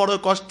করা বড়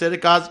কষ্টের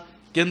কাজ,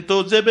 কিন্তু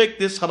যে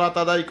ব্যক্তি সালাত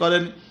আদায়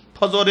করেন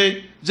ফজরে,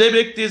 যে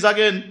ব্যক্তি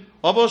জাগেন,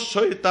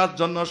 অবশ্যই তার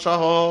জন্য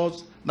সহজ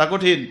না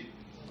কঠিন?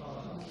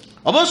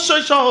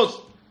 অবশ্যই সহজ।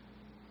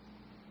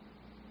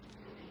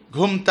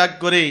 ঘুম ত্যাগ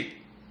করে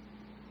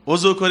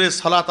ওযু করে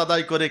সালাত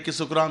আদায় করে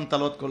কিছু কোরআন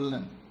তেলাওয়াত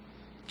করলেন,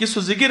 কিছু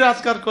জিকির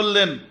আজকার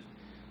করলেন,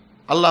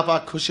 আল্লাহ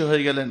পাক খুশি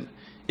হয়ে গেলেন।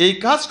 এই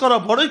কাজ করা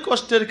বড়ই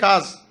কষ্টের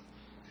কাজ।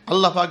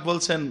 আল্লাহ পাক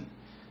বলছেন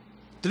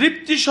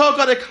তৃপ্তি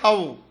সহকারে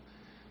খাও।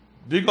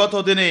 বিগত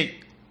দিনে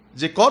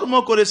যে কর্ম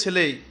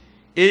করেছিলে,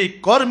 এই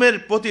কর্মের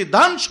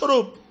প্রতিদান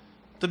স্বরূপ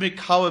তুমি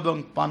খাও এবং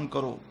পান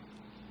করো।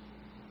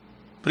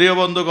 প্রিয়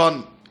বন্ধুগণ,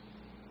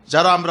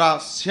 যারা আমরা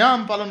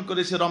সিয়াম পালন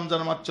করেছি,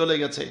 রমজান মাস চলে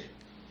গেছে,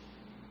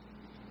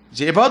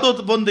 যে ইবাদত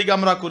বন্দিগি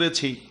আমরা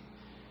করেছি,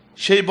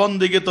 সেই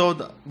বন্দিগি তো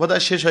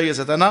বোধহয় শেষ হয়ে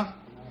গেছে, তাই না?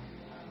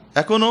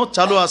 এখনো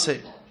চালু আছে।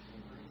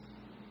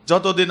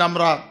 যতদিন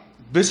আমরা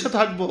বেঁচে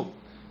থাকবো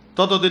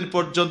ততদিন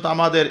পর্যন্ত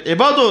আমাদের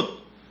ইবাদত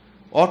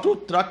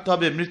অটুট রাখতে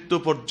হবে, মৃত্যু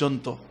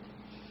পর্যন্ত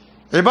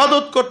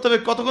ইবাদত করতে হবে।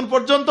 কতক্ষণ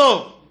পর্যন্ত?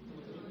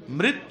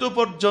 মৃত্যু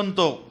পর্যন্ত।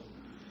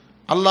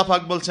 আল্লাহ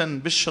পাক বলছেন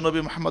বিশ্বনবী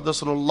মুহাম্মদ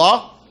রাসূলুল্লাহ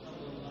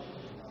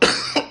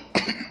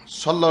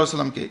সাল্লাল্লাহু আলাইহি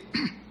ওয়াসাল্লামকে,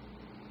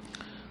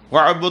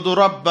 ওয়া'বুদু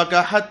রাব্বাকা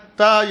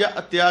হাত্তা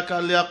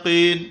ইয়াতিয়াকাল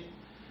ইয়াকিন।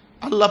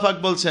 আল্লাহ পাক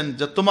বলছেন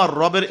যে তোমার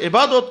রবের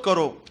ইবাদত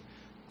করো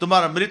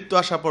তোমার মৃত্যু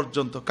আসা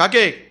পর্যন্ত।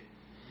 কাকে?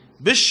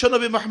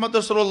 বিশ্বনবী মুহাম্মদ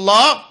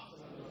রাসূলুল্লাহ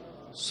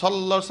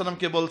সাল্লাল্লাহু আলাইহি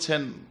ওয়াসাল্লামকে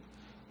বলছেন।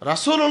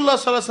 রাসূলুল্লাহ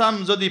সাল্লাল্লাহু আলাইহি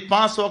ওয়াসাল্লাম যদি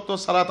 5 ওয়াক্ত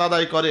সালাত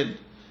আদায় করেন,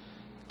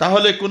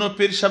 তাহলে কোনো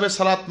পীর সাহেবের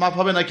সালাত মাফ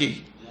হবে নাকি?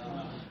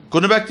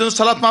 কোনো ব্যক্তির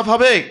সালাত মাফ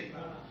হবে?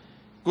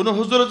 কোনো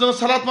হুজুরের জন্য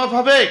সালাত মাফ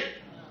হবে?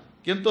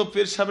 কিন্তু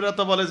পীর সাহেবরা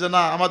তো বলে যে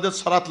না, আমাদের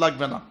সালাত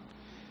লাগবে না।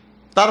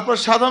 তারপর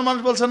সাধারণ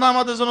মানুষ বলছে না,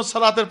 আমাদের জন্য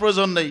সালাতের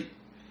প্রয়োজন নেই।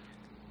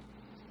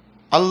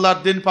 আল্লাহর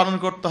দিন পালন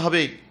করতে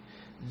হবে।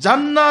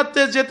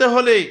 জান্নাতে যেতে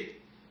হলে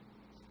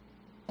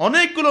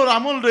অনেকগুলো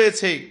আমল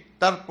রয়েছে,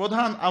 তার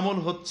প্রধান আমল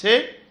হচ্ছে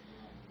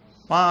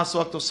 5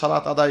 ওয়াক্ত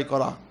সালাত আদায়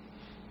করা।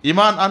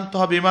 ঈমান আনতে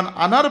হবে, ঈমান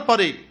আনার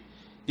পরে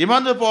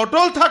ঈমানের উপর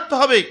অটল থাকতে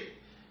হবে।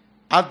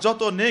 আর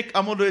যত নেক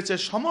আমল রয়েছে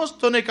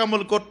সমস্ত নেক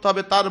আমল করতে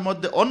হবে। তার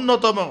মধ্যে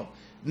অন্যতম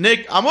নেক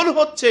আমল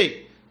হচ্ছে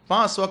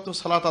 5 ওয়াক্ত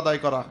সালাত আদায়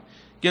করা।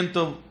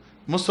 কিন্তু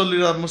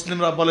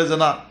মুসলিমরা বলে যে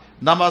না,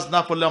 নামাজ না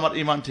পড়লে আমার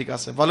ঈমান ঠিক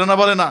আছে। বলে না?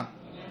 বলে না?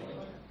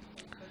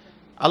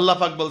 আল্লাহ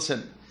পাক বলছেন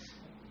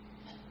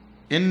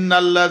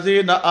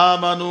ইন্নাল্লাযীনা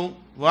আমানু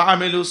ওয়া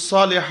আমিলুস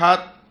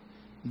সালিহাত,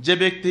 যে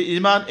ব্যক্তি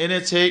ঈমান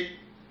এনেছে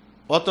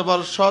অতঃপর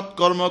সৎ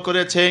কর্ম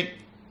করেছে,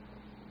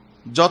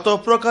 যত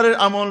প্রকারের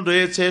আমল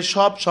রয়েছে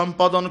সব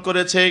সম্পাদন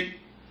করেছে।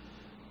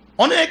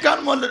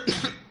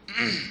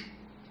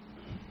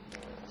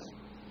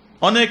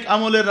 অনেক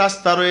আমলের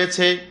রাস্তা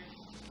রয়েছে,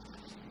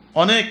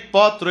 অনেক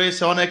পথ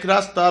রয়েছে, অনেক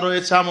রাস্তা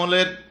রয়েছে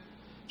আমলের।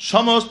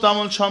 সমস্ত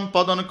আমল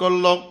সম্পাদন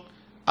করল।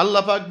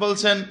 আল্লাহ পাক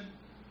বলছেন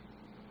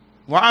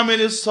ওয়া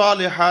আমিলুস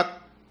সালিহাত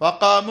ওয়া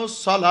কামুস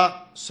সালাহ,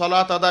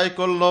 সালাত আদায়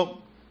করল,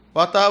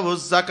 ওয়া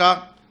আতাউজ যাকাত,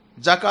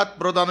 যাকাত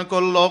প্রদান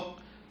করল,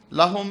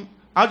 লাহুম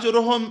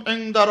আজরুহুম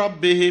ইনদা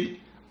রাব্বিহিম,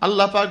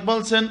 আল্লাহ পাক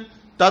বলছেন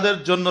তাদের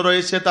জন্য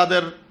রয়েছে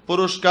তাদের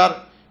পুরস্কার,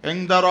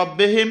 ইনদা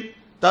রাব্বিহিম,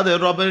 তাদের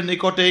রবের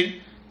নিকটে,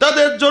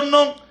 তাদের জন্য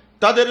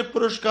তাদের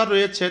পুরস্কার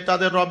রয়েছে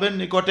তাদের রবের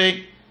নিকটে।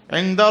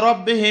 ইনদা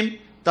রাব্বিহিম,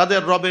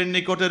 তাদের রবের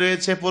নিকটে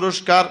রয়েছে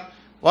পুরস্কার।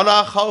 ওয়ালা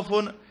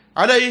খাউফুন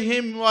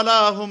আলাইহিম ওয়ালা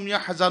হুম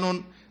ইয়াহজানুন,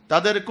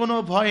 তাদের কোনো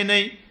ভয়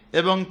নেই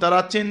এবং তারা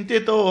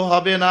চিন্তিত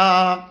হবে না।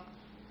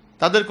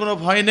 তাদের কোনো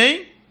ভয় নেই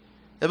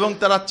এবং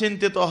তারা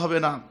চিন্তিত হবে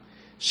না।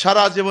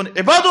 সারা জীবন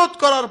ইবাদত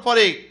করার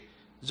পরে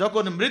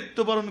যখন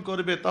মৃত্যুবরণ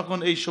করবে তখন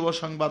এই শুভ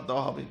সংবাদ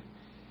দেওয়া হবে।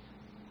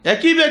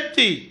 একই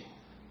ব্যক্তি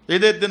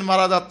ঈদের দিন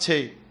মারা যাচ্ছে,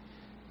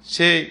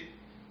 সে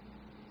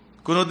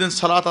কোনোদিন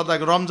সালাত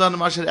আদায়, রমজান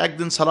মাসের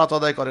একদিন সালাত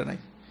আদায় করে নাই,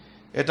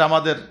 এটা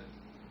আমাদের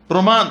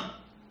প্রমাণ।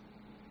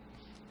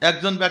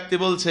 একজন ব্যক্তি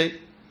বলছে,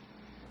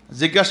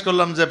 জিজ্ঞাসা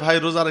করলাম যে ভাই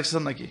রোজা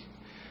রেখেছেন নাকি?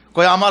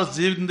 কয় আমার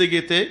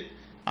জিন্দেগিতে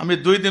আমি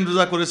 2 দিন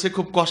রোজা করেছি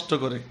খুব কষ্ট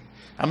করে,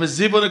 আমি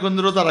জীবনে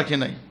কোনদিন রোজা রাখি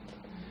নাই।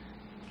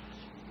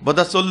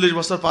 বোধহয় 40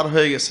 বছর পার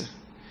হয়ে গেছে।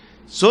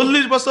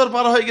 40 বছর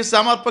পার হয়ে গেছে,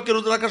 আমার পক্ষে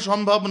রোজা রাখা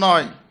সম্ভব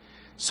নয়।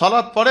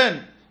 সালাত পড়েন?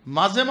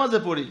 মাঝে মাঝে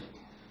পড়ি।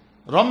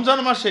 রমজান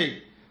মাসে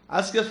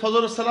আজকে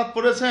ফজর সালাত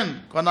পড়েছেন?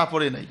 না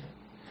পড়ি নাই।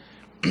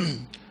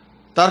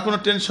 তার কোনো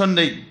টেনশন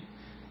নেই,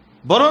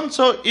 বরঞ্চ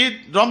ঈদ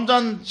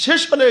রমজান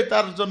শেষ হলে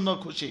তার জন্য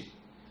খুশি।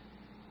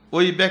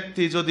 ওই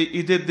ব্যক্তি যদি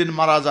ঈদের দিন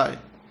মারা যায়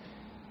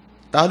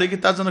তাহলে কি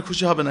তার জন্য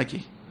খুশি হবে নাকি?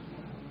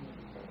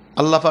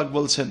 আল্লাহ পাক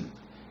বলছেন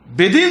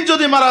বেদিন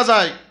যদি মারা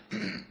যায়,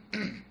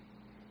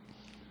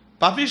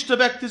 পাপিষ্ঠ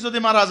ব্যক্তি যদি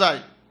মারা যায়,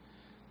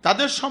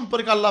 তাদের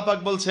সম্পর্কে আল্লাহ পাক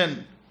বলছেন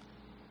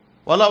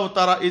ওয়ালাউ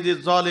তারা ইযিজ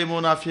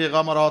যালিমুনা ফি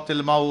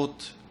গামরাতিল মাউত,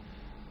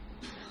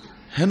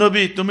 হে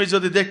নবী তুমি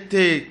যদি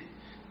দেখতে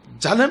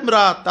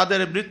জালেমরা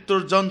তাদের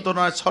মৃত্যুর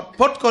যন্ত্রণায়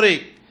ছটফট করে,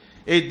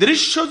 এই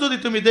দৃশ্য যদি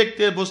তুমি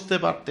দেখতে বুঝতে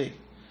পারতে।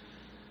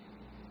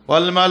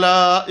 ওয়াল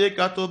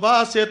মালাইকাতু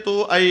বাসিতু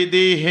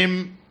আইদিহিম,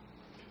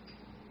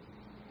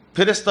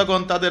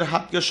 ফেরেশতাগণ তাদের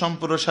হাতকে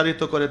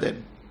সম্প্রসারিত করে দেন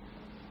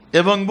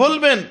এবং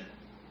বলবেন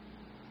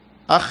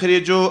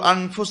আখরিজু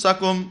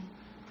আনফুসাকুম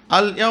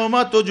আল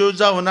ইয়াউমা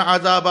তুজজাউনা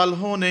আযাবাল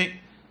হুনি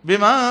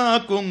বিমা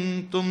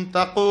কুনতুম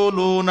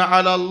তাকুলুনা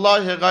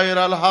আলাল্লাহি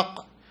গায়রাল হক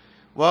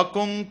ওয়া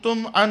কুনতুম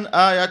আন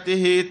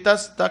আয়াতিহি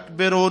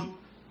তাস্তাকবিরুন।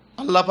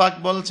 আল্লাহ পাক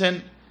বলছেন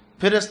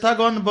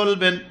ফেরেশতাগণ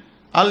বলবেন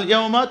আল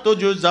ইয়াউমা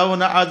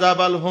তুজজাউনা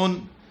আযাবাল হুন,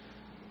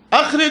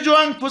 আখরিজু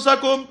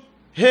আনফুসাকুম,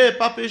 হে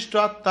পাপিষ্ঠ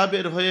আত্মা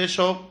বের হয়ে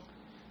এসো,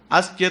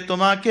 আজকে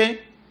তোমাকে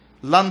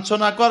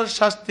লাঞ্ছনাকর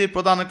শাস্তি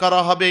প্রদান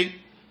করা হবে।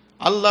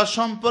 আল্লাহ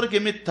সম্পর্কে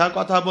মিথ্যা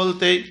কথা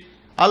বলতে,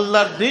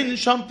 আল্লাহর দিন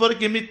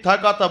সম্পর্কে মিথ্যা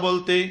কথা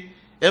বলতে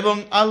এবং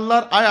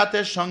আল্লাহর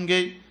আয়াতের সঙ্গে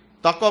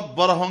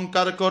তাকব্বর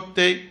অহংকার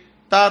করতে,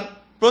 তার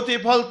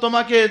প্রতিফল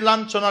তোমাকে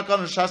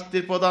লাঞ্ছনাকর শাস্তি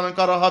প্রদান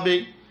করা হবে।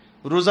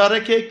 রোজা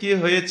রেখে কি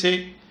হয়েছে?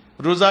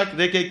 রোজা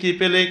রেখে কি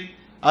পেলে?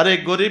 আরে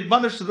গরিব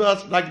মানুষ রোজা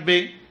রাখবে,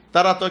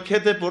 তারা তো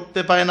খেতে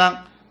পড়তে পায় না,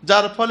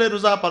 যার ফলে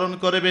রোজা পালন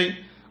করবে।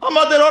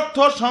 আমাদের অর্থ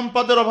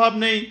সম্পদের অভাব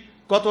নেই,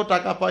 কত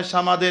টাকা পয়সা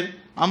আমাদের,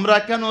 আমরা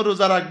কেন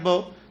রোজা রাখবো?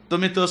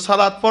 তুমি তো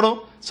সালাত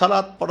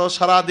পড়ো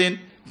সারাদিন,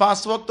 5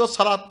 ওয়াক্ত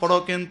সালাত পড়ো,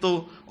 কিন্তু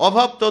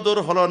অভাব তো দূর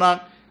হলো না।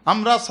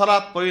 আমরা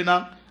সালাত পড়ি না,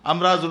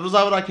 আমরা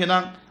রোজাও রাখি না,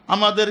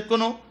 আমাদের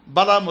কোনো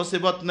বালা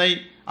মুসিবত নেই,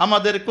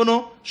 আমাদের কোনো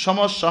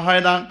সমস্যা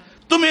হয় না।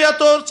 তুমি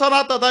এত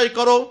সালাত আদায়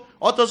করো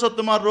অথচ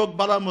তোমার রোগ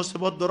বালা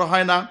মুসিবত দূর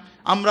হয় না,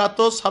 আমরা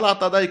তো সালাত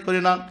আদায়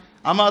করি না,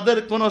 আমাদের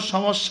কোনো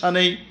সমস্যা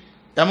নেই।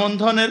 এমন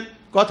ধরনের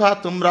কথা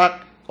তোমরা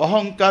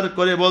অহংকার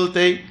করে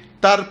বলতে,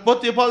 তার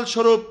প্রতিফল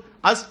স্বরূপ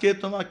আজকে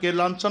তোমাকে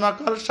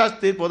লাঞ্ছনাকর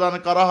শাস্তি প্রদান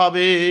করা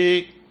হবে।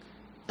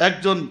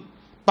 একজন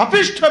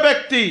পাপিষ্ঠ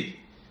ব্যক্তি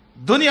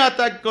দুনিয়া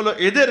ত্যাগ করলো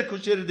ঈদের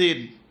খুশির দিন,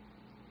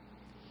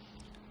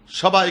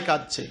 সবাই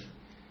কাঁদছে,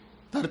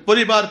 তার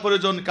পরিবার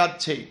পরিজন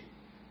কাঁদছে,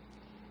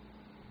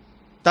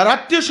 তার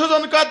আত্মীয়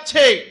স্বজন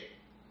কাঁদছে,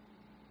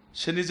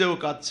 সে নিজেও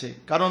কাঁদছে।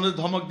 কারণ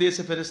ধমক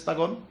দিয়েছে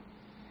ফেরেশতাগণ।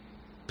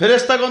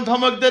 ফেরেশতাগণ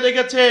ধমক দিয়ে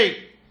রেখেছে,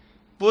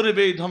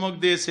 পূর্বেই ধমক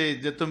দিয়েছে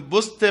যে তুমি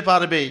বুঝতে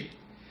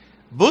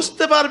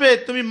পারবে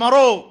তুমি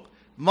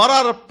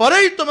মরার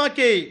পরেই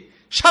তোমাকে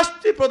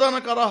শাস্তি প্রদান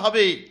করা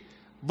হবে।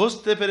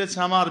 বুঝতে পেরেছে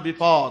আমার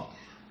বিপদ,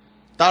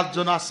 তার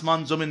জন্য আসমান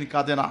জমিন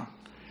কাঁদে না।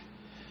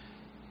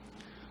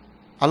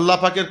 আল্লাহ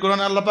পাকের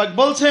কোরআনে আল্লাহ পাক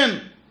বলছেন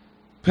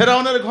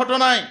ফেরাউনের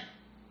ঘটনায়,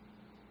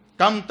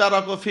 কাম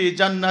তারাকু ফি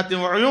জান্নাতি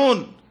ওয়া উয়ুন,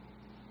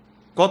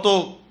 কত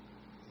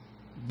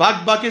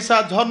বাগবাগিচা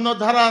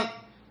ঝর্ণাধারা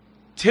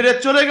ছেড়ে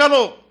চলে গেল,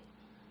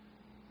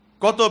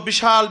 কত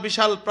বিশাল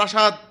বিশাল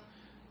প্রাসাদ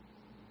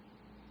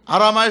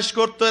আরামায়েশ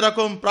করতো,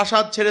 এরকম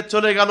প্রাসাদ ছেড়ে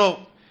চলে গেল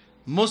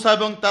মুসা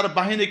এবং তার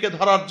বাহিনীকে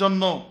ধরার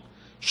জন্য।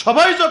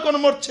 সবাই যখন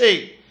মরছে,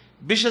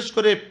 বিশেষ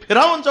করে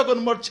ফেরাউন যখন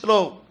মরছিল,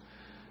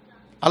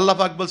 আল্লাহ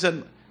পাক বলছেন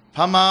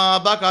ফামা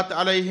বাকাত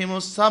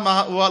আলাইহিমুস সামা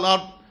ওয়াল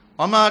আরদ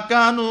ওয়া মা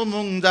কানু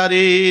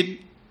মুনজারিন।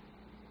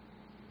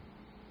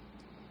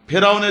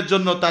 ফেরাউনের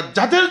জন্য, তার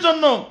জাতির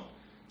জন্য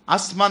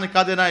আসমান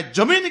কাঁদে নাই,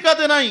 জমিন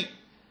কাঁদে নাই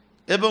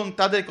এবং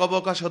তাদেরকে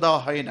অবকাশও দেওয়া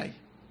হয় নাই।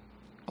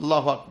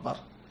 আল্লাহু আকবার।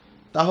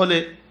 তাহলে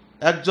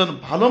একজন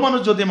ভালো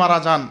মানুষ যদি মারা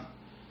যান,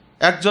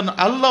 একজন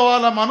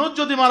আল্লাহওয়ালা মানুষ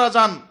যদি মারা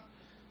যান,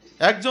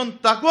 একজন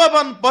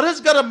তাকওয়াবান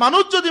পরহেজগার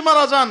মানুষ যদি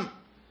মারা যান,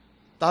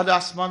 তাহলে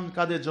আসমান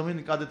কাঁদে, জমিন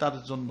কাঁদে তার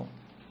জন্য।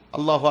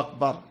 আল্লাহু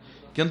আকবার।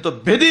 কিন্তু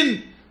বেদিন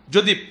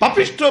যদি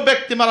পাপিষ্ঠ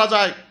ব্যক্তি মারা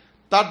যায়,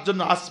 তার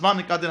জন্য আসমান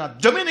কাঁদে না,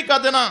 জমিন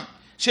কাঁদে না।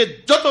 সে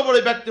যত বড়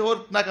ব্যক্তি হোক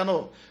না কেন,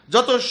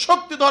 যত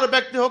শক্তিধর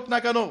ব্যক্তি হোক না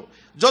কেন,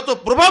 যত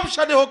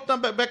প্রভাবশালী হোক না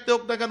ব্যক্তি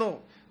হোক না কেন,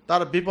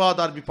 তার বিপদ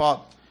আর বিপদ।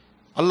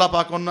 আল্লাহ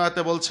পাক অন্য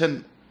আয়াতে বলছেন,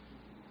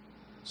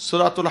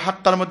 সূরাতুল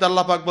হাক্কার মধ্যে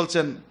আল্লাহ পাক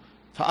বলছেন,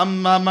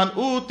 ফাআম্মা মান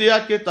উতিয়া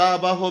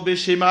কিতাবাহু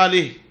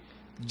বিশিমালিহি,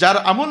 যার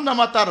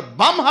আমলনামা তার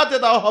বাম হাতে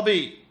দেওয়া হবে,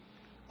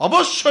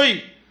 অবশ্যই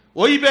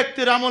ওই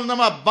ব্যক্তির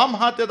আমলনামা বাম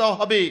হাতে দেওয়া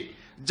হবে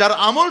যার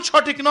আমল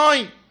সঠিক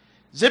নয়,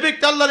 যে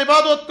ব্যক্তি আল্লাহর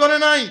ইবাদত করে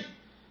নাই,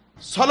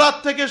 সালাত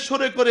থেকে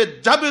শুরু করে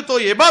যাবতীয়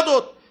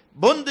ইবাদত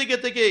বন্দেগী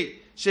থেকে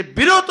সে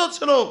বিরত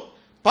ছিল।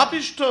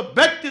 পাপিষ্ঠ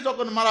ব্যক্তি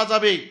যখন মারা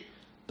যাবে,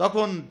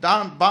 তখন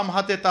বাম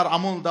হাতে তার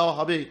আমল দেওয়া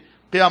হবে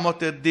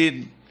কিয়ামতের দিন।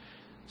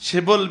 সে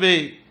বলবে,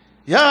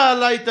 ইয়া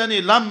লাইতানি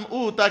লাম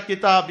উতা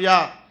কিতাবিয়া,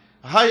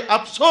 হায়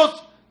আফসোস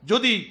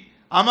যদি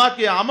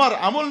আমাকে আমার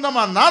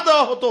আমলনামা না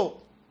দেওয়া হতো।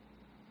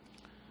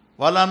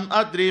 ওয়ালাম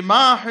আদ্রি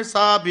মা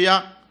হিসাবিয়া,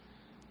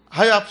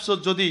 হায় আফসোস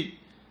যদি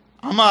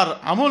আমার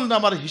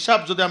আমলনামার হিসাব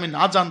যদি আমি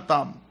না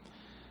জানতাম।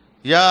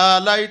 ইয়া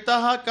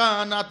লাইতাহা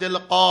কানাতিল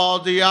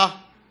কাদিয়া,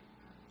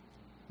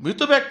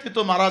 মৃত ব্যক্তি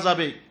তো মারা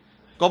যাবে,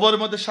 কবরের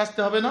মধ্যে শাস্তি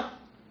হবে না,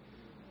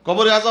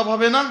 কবরে আযাব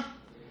হবে না।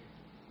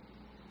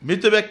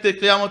 মৃত ব্যক্তি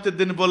কিয়ামতের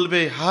দিন বলবে,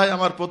 হায়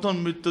আমার প্রথম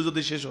মৃত্যু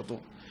যদি শেষ হতো,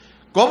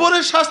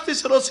 কবরের শাস্তি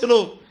ছিল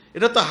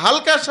এটা তো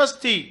হালকা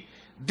শাস্তি,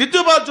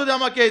 দ্বিতীয়বার যদি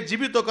আমাকে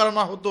জীবিত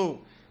করানো হতো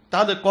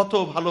তাহলে কত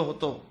ভালো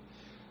হতো।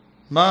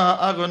 মা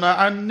আগনা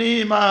আন্নি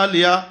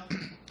মালিয়া,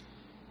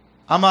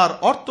 আমার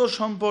অর্থ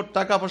সম্পদ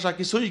টাকা পয়সা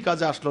কিছুই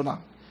কাজে আসলো না।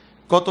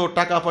 কত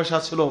টাকা পয়সা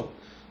ছিল,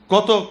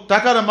 কত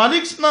টাকার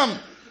মালিক ছিলাম,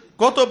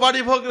 কত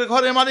বাড়ি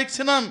ঘরে মালিক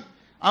ছিলাম,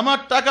 আমার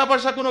টাকা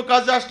পয়সা কোনো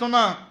কাজে আসলো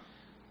না।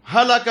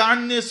 হালাকা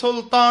আন্নি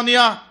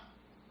সুলতানিয়া,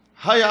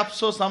 হায়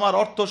আফসোস আমার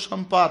অর্থ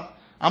সম্পদ,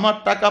 আমার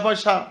টাকা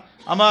পয়সা,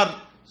 আমার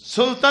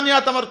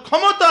সুলতানিয়াত, আমার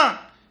ক্ষমতা,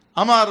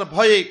 আমার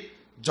ভয়ে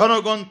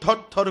জনগণ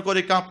থরথর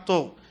করে কাঁপত।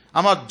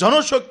 আমার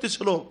জনশক্তি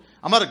ছিল,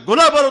 আমার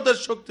গোলাবারুদের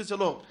শক্তি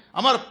ছিল,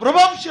 আমার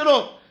প্রভাব ছিল,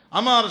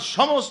 আমার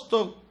সমস্ত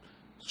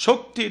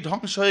শক্তি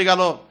ধ্বংস হয়ে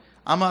গেল,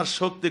 আমার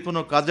শক্তি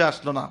কোনো কাজে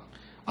আসলো না।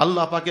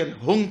 আল্লাহ পাকের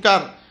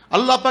হুঙ্কার,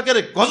 আল্লাহ পাকের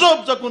গজব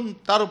যখন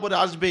তার উপরে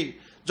আসবে,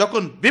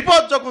 যখন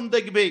বিপদ যখন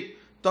দেখবে,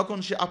 তখন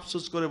সে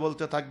আফসোস করে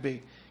বলতে থাকবে।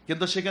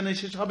 কিন্তু সেখানে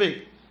শেষ হবে।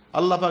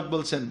 আল্লাহ পাক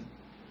বলছেন,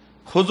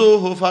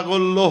 খুযুহু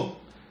ফাগুল্লুহ,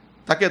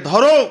 তাকে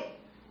ধরো,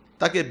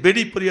 তাকে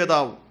বেড়ি পরিয়ে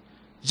দাও।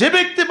 যে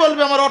ব্যক্তি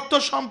বলবে আমার অর্থ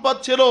সম্পদ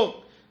ছিল,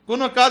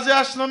 কোনো কাজে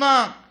আসলো না,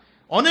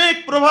 অনেক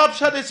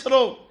প্রভাবশালী ছিল,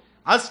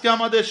 আজকে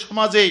আমাদের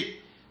সমাজে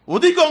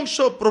অধিকাংশ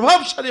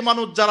প্রভাবশালী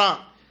মানুষ যারা,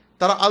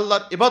 তারা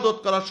আল্লাহর ইবাদত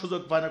করার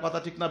সুযোগ পায় না। কথা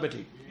ঠিক না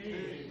বেঠিক?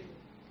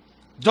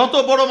 যত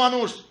বড়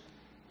মানুষ,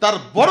 তার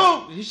বড়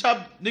হিসাব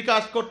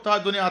নিকাশ করতে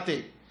হয় দুনিয়াতে।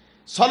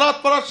 সালাত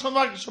পড়ার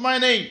সময়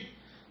নেই,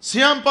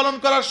 সিয়াম পালন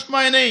করার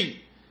সময় নেই।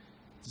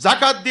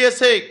 জাকাত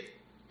দিয়েছে,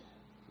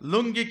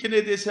 লুঙ্গি কিনে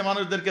দিয়েছে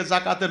মানুষদেরকে,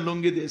 জাকাতের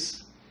লুঙ্গি দিয়েছে,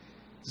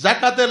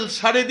 জাকাতের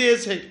শাড়ি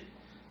দিয়েছে,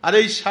 আর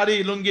এই শাড়ি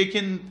লুঙ্গি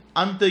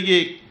আনতে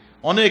গিয়ে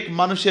অনেক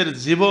মানুষের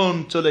জীবন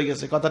চলে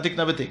গেছে। কথা ঠিক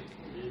না বেঠিক?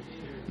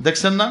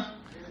 দেখছেন না?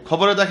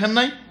 খবরে দেখেন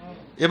নাই?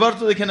 এবার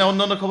তো এখানে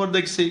অন্যান্য খবর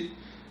দেখছি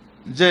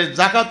যে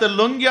জাকাতের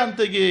লুঙ্গি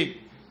আনতে গিয়ে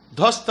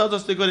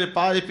ধস্তাধস্তি করে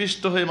পায়ে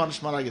পিষ্ট হয়ে মানুষ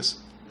মারা গেছে,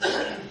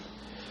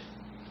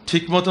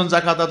 ঠিক মতন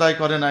জাকাত আদায়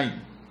করে নাই।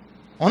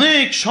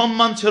 অনেক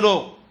সম্মান ছিল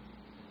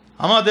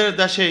আমাদের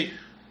দেশে,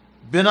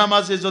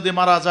 বেনামাজি যদি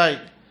মারা যায়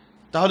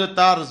তাহলে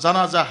তার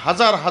জানাজা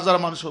হাজার হাজার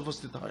মানুষ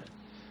উপস্থিত হয়।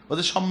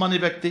 ওদের সম্মানী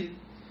ব্যক্তি,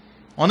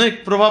 অনেক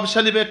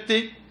প্রভাবশালী ব্যক্তি,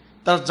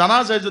 তার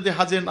জানাজায় যদি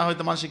হাজির না হয়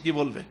তো মানুষ কি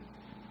বলবে?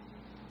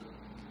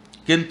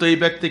 কিন্তু এই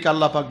ব্যক্তিকে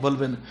আল্লাহ পাক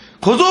বলবেন,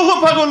 খুযুহু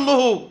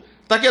ফাগুল্লুহু,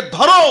 তাকে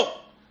ধরো,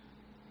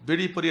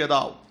 বেড়ি পরিয়ে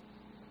দাও।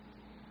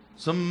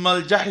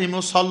 সুম্মাল জাহিমু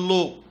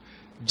সাল্লু,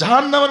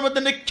 জাহান্নামের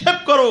মধ্যে নিক্ষেপ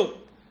করো।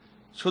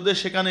 শুধু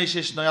সেখানেই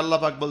শেষ নয়, আল্লাহ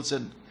পাক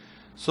বলছেন,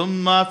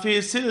 সুম্মা ফি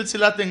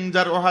সিলসিলাতিন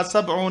জারউহা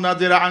 ৭০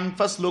 দিরআন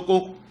ফাসলুকু,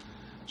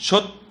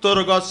 ৭০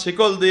 গজ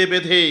শিকল দিয়ে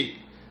বেঁধে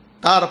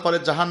তারপরে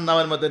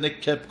জাহান্নামের মধ্যে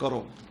নিক্ষেপ করো।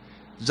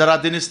 যারা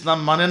দিন ইসলাম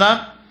মানে না,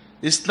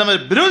 ইসলামের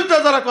বিরোধিতা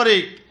যারা করে,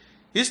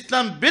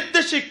 ইসলাম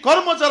বিদ্বেষী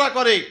কর্ম যারা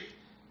করে,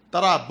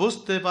 তারা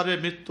বুঝতে পারবে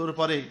মৃত্যুর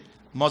পরে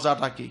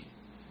মজাটা কি।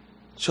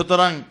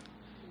 সুতরাং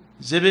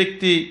যে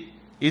ব্যক্তি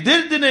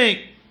ঈদের দিনে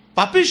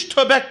পাপিষ্ঠ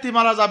ব্যক্তি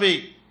মারা যাবে,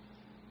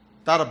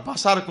 তার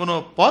বাঁচার কোনো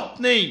পথ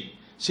নেই।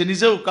 সে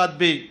নিজেও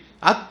কাঁদবে,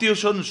 আত্মীয়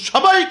স্বজন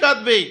সবাই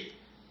কাঁদবে,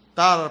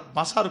 তার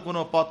বাঁচার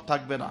কোনো পথ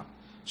থাকবে না।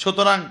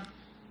 সুতরাং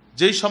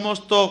যেই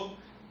সমস্ত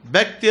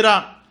ব্যক্তিরা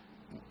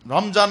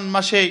রমজান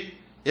মাসে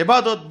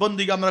ইবাদত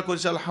বন্দিগি আমরা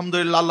করেছি,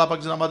 আলহামদুলিল্লাহ, আল্লাহ পাক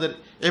যেন আমাদের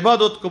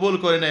ইবাদত কবুল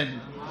করে নেন,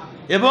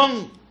 এবং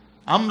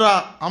আমরা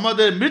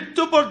আমাদের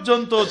মৃত্যু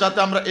পর্যন্ত যাতে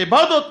আমরা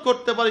ইবাদত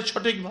করতে পারি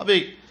সঠিকভাবে,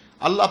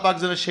 আল্লাহ পাক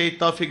যেন সেই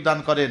তৌফিক দান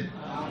করেন।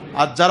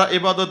 আর যারা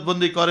ইবাদত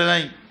বন্দি করে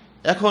নাই,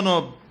 এখনো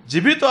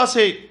জীবিত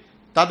আছে,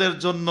 তাদের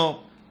জন্য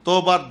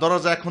তওবার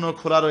দরজা এখনো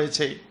খোলা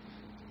রয়েছে।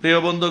 প্রিয়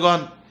বন্ধুগণ,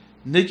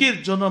 নেকির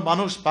জন্য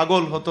মানুষ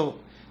পাগল হতো।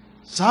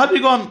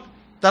 সাহাবীগণ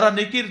তারা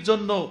নেকির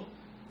জন্য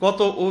কত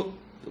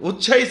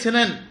উৎসাহী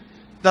ছিলেন।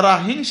 তারা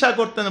হিংসা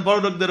করতেন বড়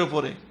লোকদের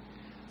উপরে,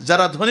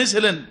 যারা ধনী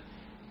ছিলেন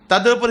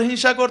তাদের উপরে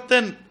হিংসা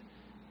করতেন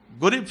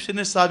গরিব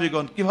শ্রেণীর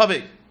সাহাবীগণ। কিভাবে?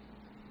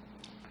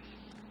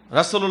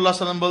 রাসূলুল্লাহ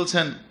সাল্লাল্লাহু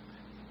বলছেন,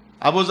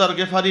 আবু যার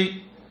গেফারি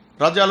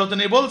রাদিয়াল্লাহু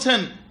আনহু বলছেন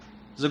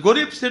যে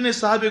গরিব শ্রেণীর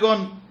সাহাবীগণ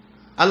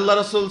আল্লাহ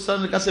রাসূল সাল্লাল্লাহু আলাইহি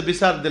ওয়াসাল্লামের কাছে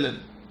বিচার দিলেন।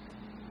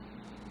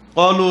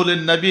 ক্বালু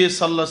লিন নবী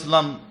সাল্লাল্লাহু আলাইহি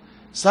ওয়াসাল্লাম,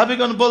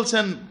 সাহাবীগণ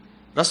বলছেন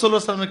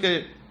রাসূলুল্লাহ সাল্লাল্লাহু আলাইহি ওয়াসাল্লামকে,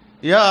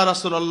 ইয়া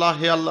রাসূলুল্লাহ,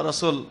 হে আল্লাহ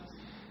রাসূল,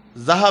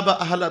 যাহাবা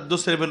আহলাদ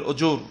দুসরি বিল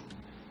উজুর,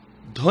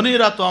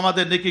 ধনীরা তো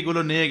আমাদের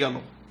নেকিগুলো নিয়ে গেল।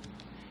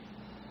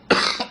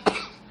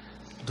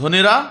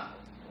 ধনীরা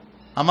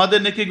আমাদের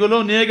নেকিগুলো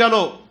নিয়ে গেল।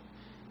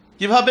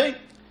 কিভাবে?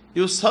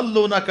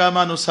 ইউসাল্লুনা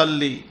কামা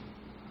নুসাল্লি,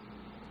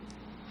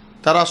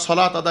 তারা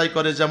সালাত আদায়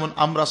করে যেমন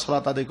আমরা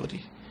সালাত আদায় করি।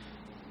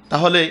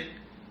 তাহলে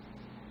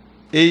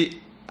এই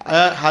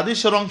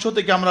হাদিসের অংশ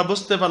থেকে আমরা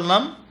বুঝতে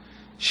পারলাম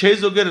সেই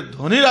যুগের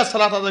ধনীরা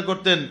সালাত আদায়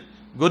করতেন,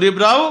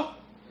 গরিবরাও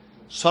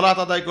সালাত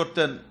আদায়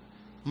করতেন।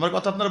 আমার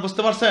কথা আপনারা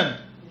বুঝতে পারছেন?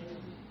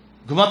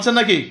 ঘুমাচ্ছেন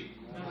নাকি?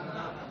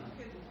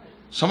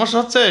 সমস্যা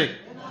হচ্ছে?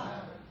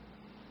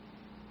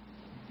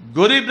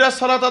 গরিবরা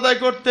সালাত আদায়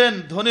করতেন,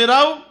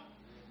 ধনীরাও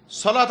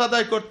সালাত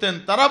আদায় করতেন।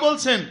 তারা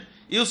বলছেন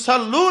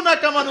ইউসাল্লুনা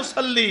কামা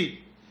নুসাল্লি,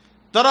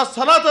 তারা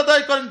সালাত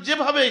আদায় করেন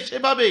যেভাবে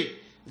সেভাবে,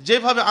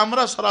 যেভাবে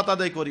আমরা সালাত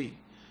আদায় করি।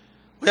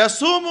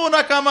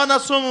 ইয়াসুমুনা কামা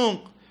নাসুমু,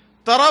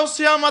 তারাও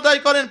সিয়াম আদায়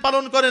করেন,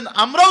 পালন করেন,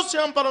 আমরাও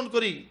সিয়াম পালন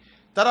করি।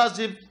 তারা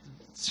যে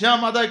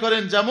সিয়াম আদায়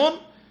করেন যেমন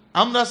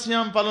আমরা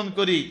সিয়াম পালন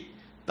করি।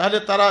 তাহলে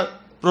তারা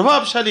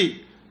প্রভাবশালী।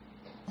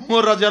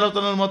 উমর রাদিয়াল্লাহু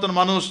তাআলার মতন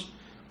মানুষ,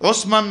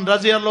 ওসমান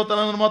রাদিয়াল্লাহু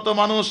তাআলার মতো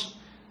মানুষ,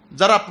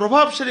 যারা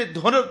প্রভাবশালী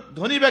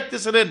ধনী ব্যক্তি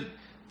ছিলেন,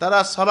 তারা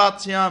সালাত,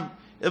 সিয়াম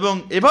এবং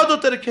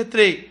ইবাদতের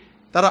ক্ষেত্রে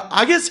তারা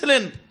আগে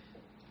ছিলেন।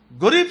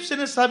 গরিব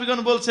শ্রেণীর সাহাবীগণ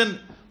বলছেন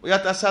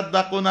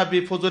ইয়াতাসাদ্দাকুনা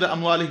বিফুজুরি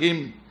আমওয়ালিহিম,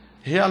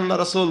 হে আল্লাহ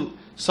রাসূল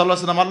সাল্লাল্লাহু আলাইহি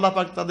ওয়াসাল্লাম, আল্লাহ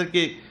পাক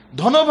তাদেরকে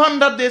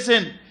ধনভাণ্ডার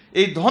দিয়েছেন।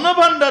 এই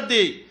ধনভাণ্ডার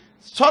দিয়ে,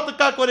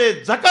 সদকা করে,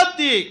 যাকাত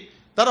দিয়ে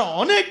তারা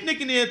অনেক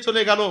নেকি নিয়ে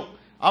চলে গেল।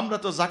 আমরা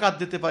তো যাকাত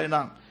দিতে পারি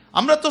না,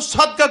 আমরা তো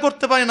সদকা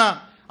করতে পারি না,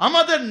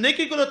 আমাদের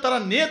নেকিগুলো তারা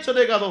নিয়ে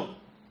চলে গেল।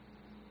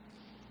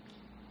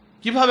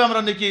 কিভাবে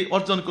আমরা নেকি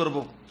অর্জন করব?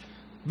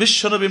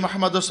 বিশ্বনবী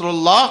মুহাম্মদ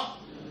সাল্লাল্লাহু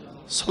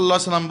আলাইহি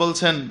ওয়াসাল্লাম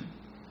বলছেন,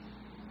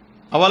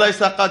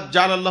 আওয়ালাইসা কাদ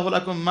জাআলাল্লাহু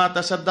লাকুম মা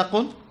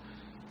তাসাদ্দাকুন,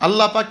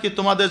 আল্লাহ পাক কি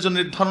তোমাদের জন্য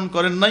নির্ধারণ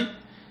করেন নাই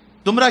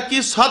তোমরা কি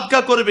সদকা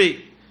করবে?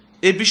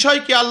 এই বিষয়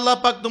কি আল্লাহ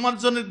পাক তোমার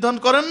জন্য নির্ধারণ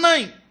করেন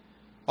নাই?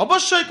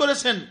 অবশ্যই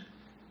করেছেন।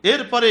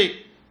 এরপরে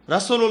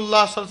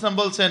রাসূলুল্লাহ সাল্লাল্লাহু আলাইহি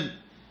ওয়াসাল্লাম বলছেন,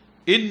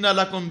 ইন্না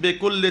লাকুম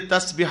বিকুল্লি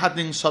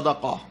তাসবিহাতিন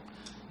সাদাকা,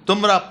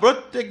 তোমরা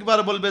প্রত্যেকবার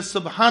বলবে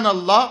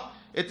সুবহানাল্লাহ,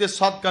 এতে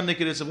সদকা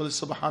নেকি রয়েছে। বলে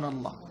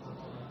সুবহানাল্লাহ।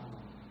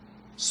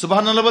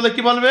 সুবহানাল্লাহ বলে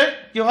কি বলবে?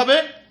 কি হবে?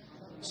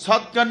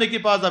 সদকা নেকি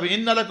পাওয়া যাবে।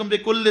 ইন্না লাকুম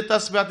বিকুল্লি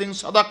তাসবিহাতিন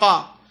সাদাকা,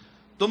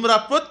 তোমরা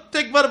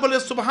প্রত্যেকবার বলে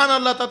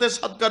সুবহানাল্লাহ, তাতে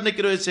সদকা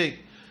নেকি রয়েছে।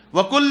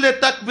 ওয়া কুল্লি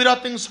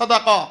তাকবীরাতিন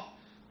সাদাকা,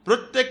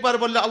 প্রত্যেকবার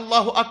বললে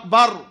আল্লাহু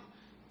আকবার,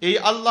 এই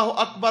আল্লাহু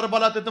আকবার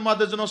বলাতে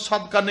তোমাদের জন্য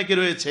সদকা নেকি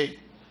রয়েছে।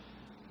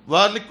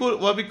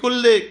 ওয়া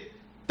বিকুল্লি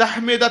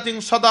তাহমিদাতিন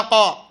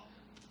সাদাকা,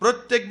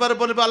 প্রত্যেকবার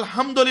বলবে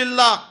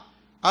আলহামদুলিল্লাহ,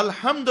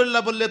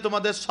 আলহামদুলিল্লাহ বললে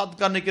তোমাদের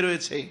সদকা নেকি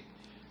রয়েছে।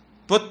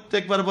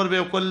 প্রত্যেকবার বলবে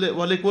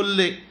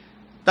ওয়ালিকুল্লি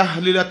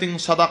তাহলিলাতিন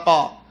সাদাকা,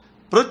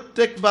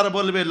 প্রত্যেকবার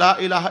বলবে লা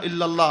ইলাহা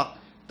ইল্লাল্লাহ,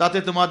 তাতে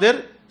তোমাদের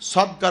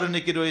সদকার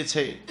নেকি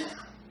রয়েছে।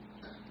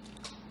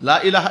 লা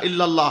ইলাহা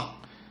ইল্লাল্লাহ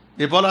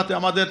এ বলাতে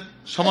আমাদের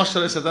সমস্যা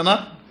রয়েছে, তাই না?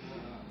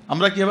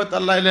 আমরা কিভাবে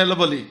লা ইলাহা ইল্লাল্লাহ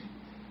বলি?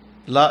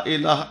 লা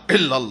ইলাহা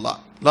ইল্লাল্লাহ,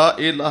 লা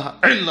ইলাহা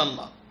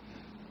ইল্লাল্লাহ।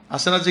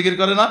 আসে না? জিকির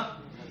করে না?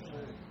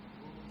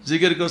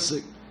 জিকির করছে,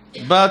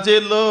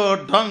 বাজেলো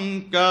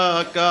ঢঙ্কা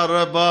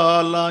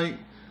কারবালায়,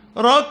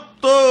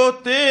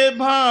 রক্ততে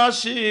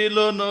ভাসিল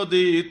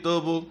নদী,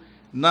 তবু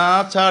না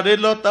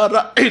ছাড়িল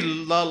তারা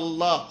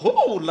ইল্লাল্লাহ,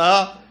 লা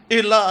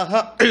ইলাহা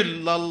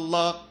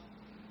ইল্লাল্লাহ।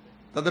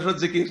 তাদের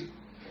জিকির,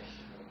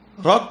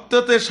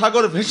 রক্ততে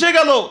সাগর ভেসে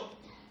গেল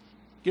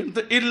কিন্তু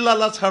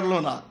ইল্লাল্লাহ ছাড়লো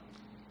না।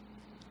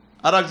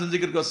 আর একজন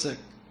জিকির করছে,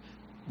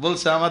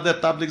 বলছে আমাদের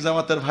তাবলিগ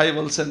জামাতের ভাই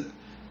বলছেন,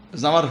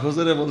 আমার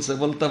হুজুরে বলছে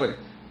বলতে হবে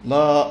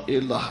লা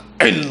ইলাহা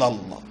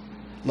ইল্লাল্লাহ,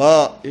 লা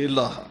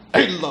ইলাহা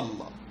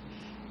ইল্লাল্লাহ।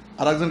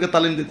 আর একজনকে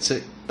তালিম দিচ্ছে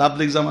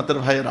তাবলিগ জামাতের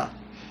ভাইয়েরা,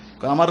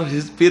 আমার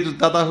পীর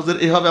দাদা হুজুর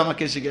এইভাবে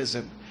আমাকে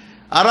শিখিয়েছেন।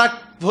 আর এক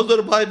হুজুর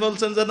ভাই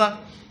বলছেন যে না,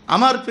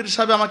 আমার পীর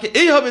সাহেব আমাকে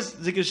এইভাবে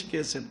জিকির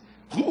শিখিয়েছেন,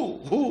 হু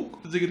হু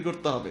জিকির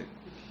করতে হবে।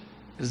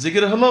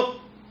 জিকির হলো,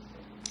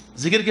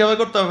 জিকির কিভাবে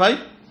করতে হবে ভাই?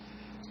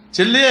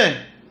 চিল্লিয়ে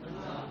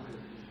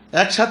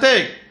একসাথে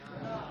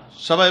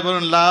সবাই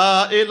বলুন লা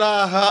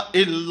ইলাহা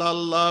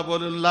ইল্লাল্লাহ,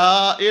 বলুন লা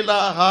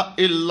ইলাহা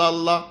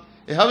ইল্লাল্লাহ।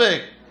 এভাবে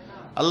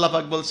আল্লাহ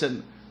পাক বলছেন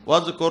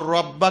ওয়াজকুর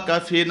রাব্বাকা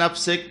ফি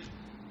নাফসিক,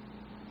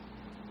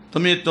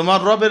 তুমি তোমার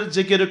রবের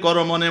জিকির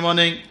করো মনে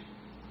মনে,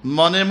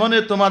 মনে মনে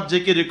তোমার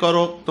জিকির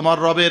করো তোমার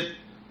রবের।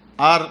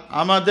 আর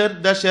আমাদের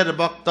দেশের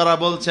বক্তারা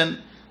বলছেন,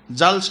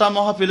 জালসা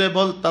মাহফিলে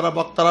তারা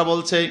বক্তারা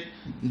বলছে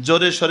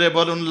জোরে সরে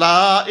বলুন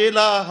লা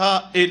ইলাহা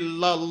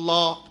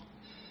ইল্লাল্লাহ।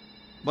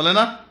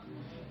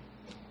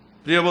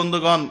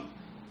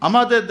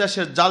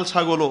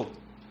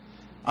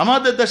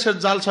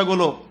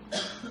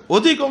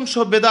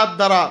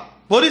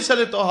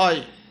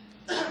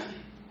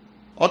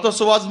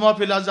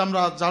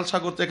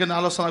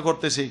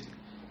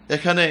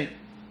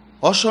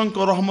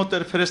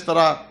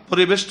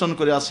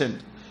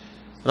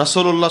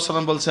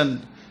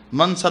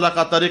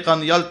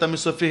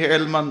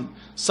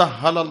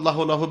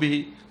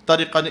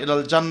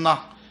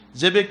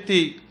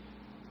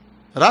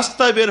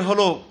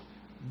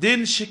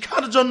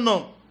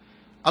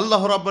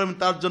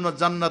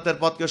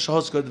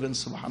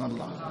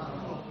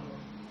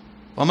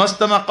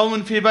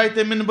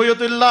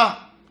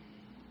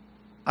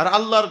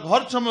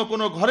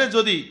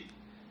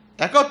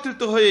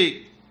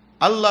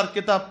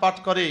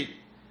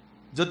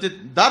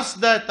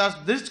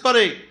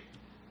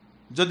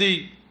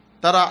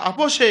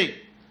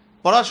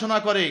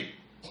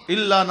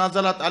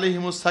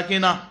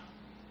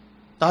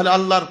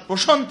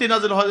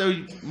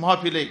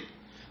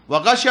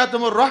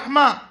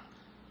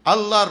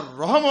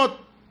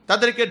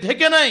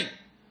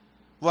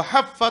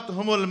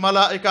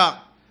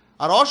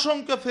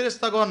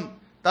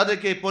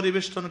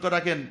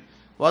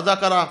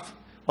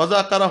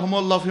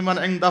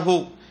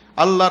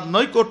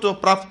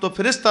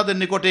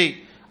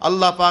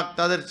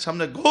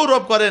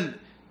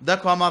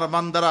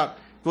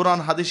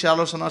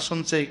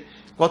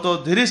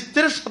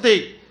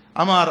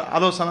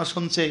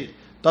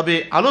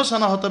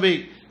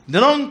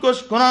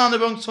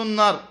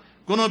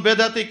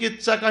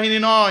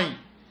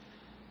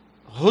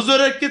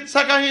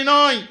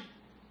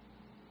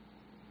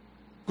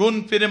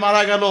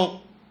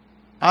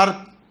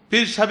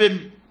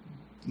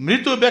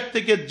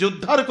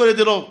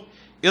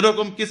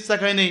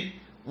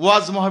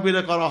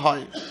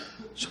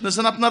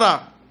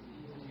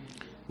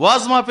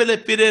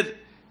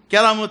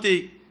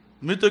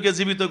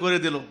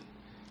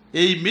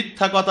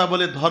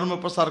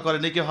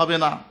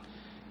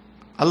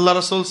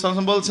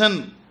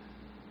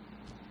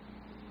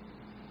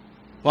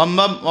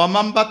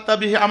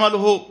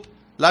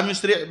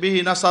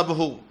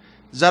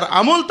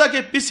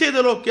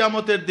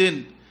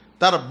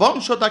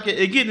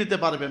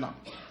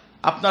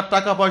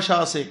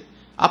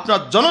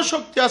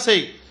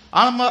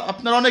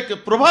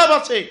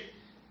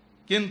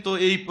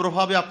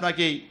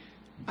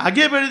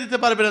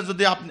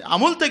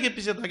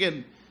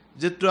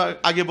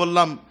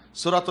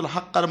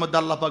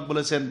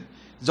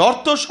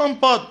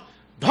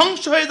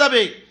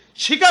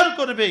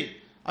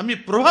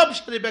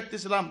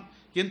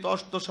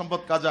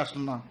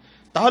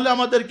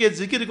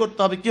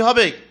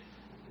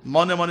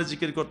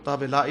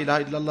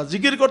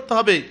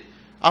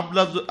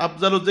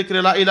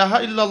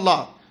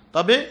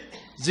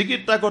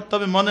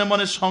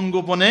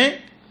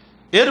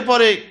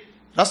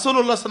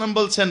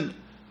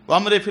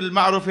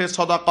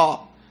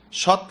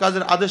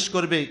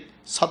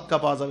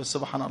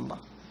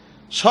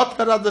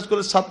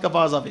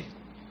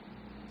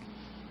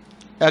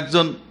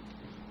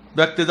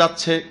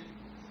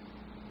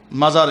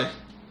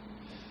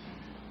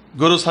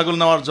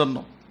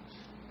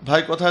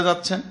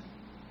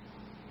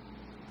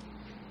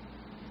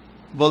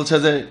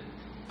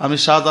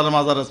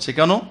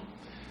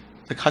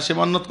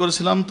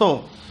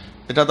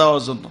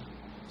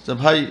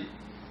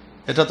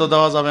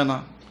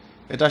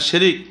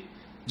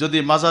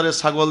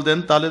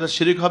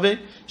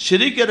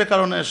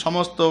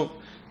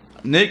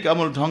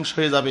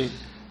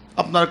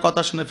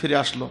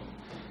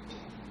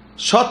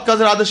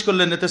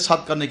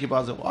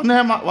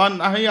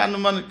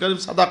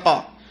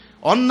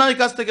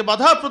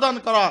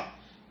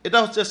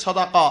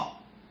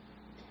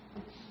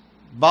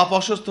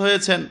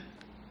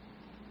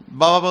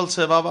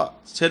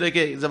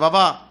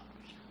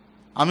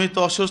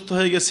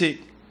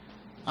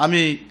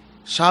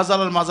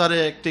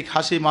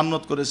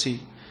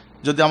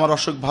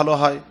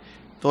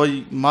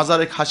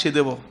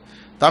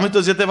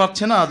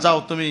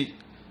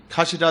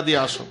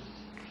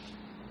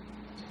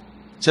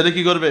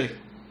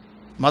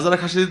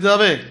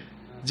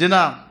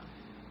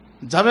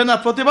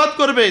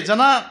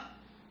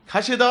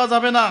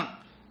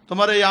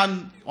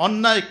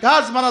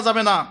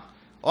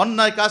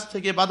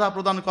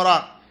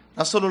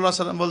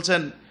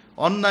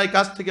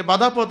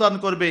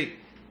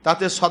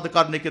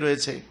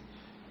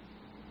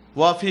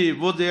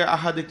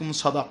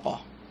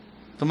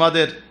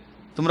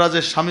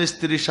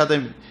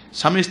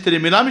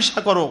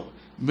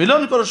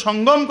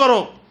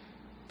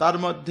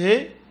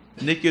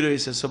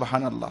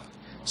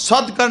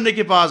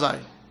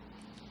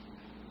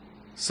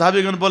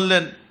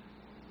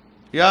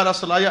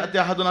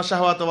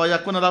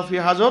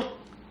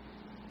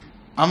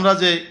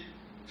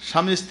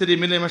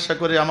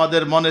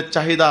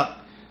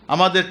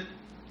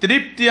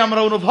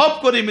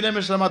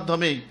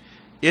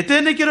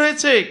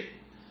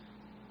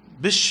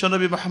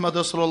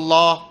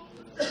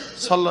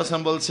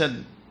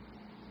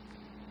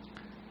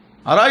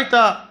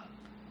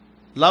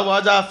 লাউ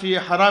আজা ফি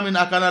হারামিন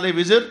আকানা আলাইহি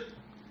বিজর,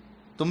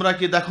 তোমরা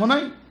কি দেখো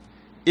নাই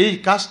এই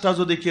কাজটা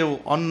যদি কেউ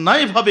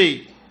অন্যায়ভাবে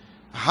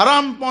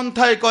হারাম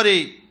পন্থায় করে,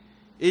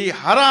 এই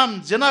হারাম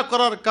জেনা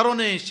করার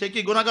কারণে সে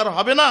কি গুনাহগার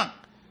হবে না?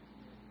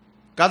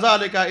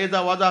 কাযালিকা ইযা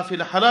ওয়াজা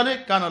ফিল হালালি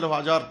কানা লাহু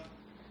আজর,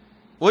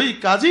 ওই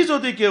কাজই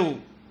যদি কেউ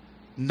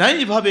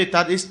ন্যায়ভাবে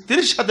তার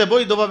স্ত্রীর সাথে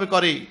বৈধভাবে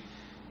করে,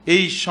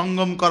 এই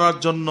সঙ্গম করার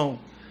জন্য,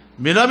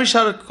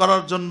 মেলামেশা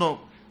করার জন্য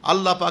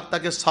আল্লাহ পাক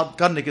তাকে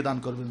সাদকার নেকি দান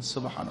করবেন।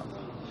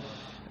 সুবহানাল্লাহ।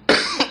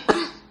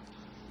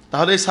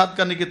 তাহলে এই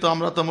সাদকার নেকি তো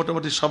আমরা তো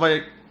মোটামুটি সবাই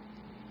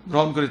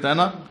গ্রহণ করি, তাই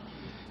না?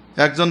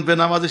 একজন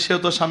বেনামাজি সেও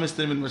তো স্বামী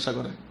স্ত্রী মেলামেশা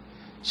করে,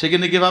 সে কি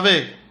নেকি পাবে?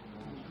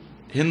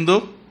 হিন্দু,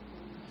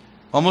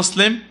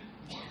 অমুসলিম,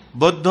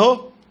 বৌদ্ধ,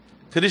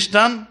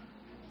 খ্রিস্টান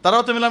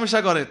তারাও তো মেলামেশা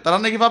করে, তারা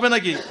নাকি পাবে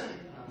নাকি?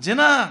 যে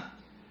না,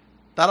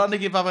 তারা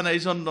নাকি পাবে না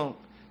এই জন্য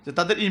যে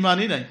তাদের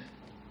ইমানই নাই।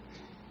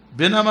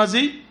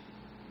 বেনামাজি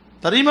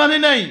তার ইমানই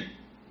নাই,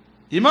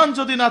 ইমান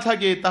যদি না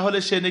থাকে তাহলে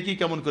সে নেকি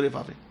কেমন করে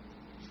পাবে?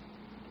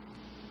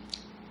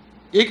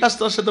 এই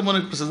কাজটার সাথে মনে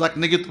করছে যাক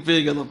নেকি তো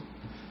পেয়ে গেলাম।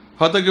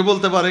 হয়তো কি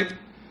বলতে পারে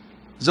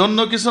যে অন্য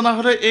কিছু না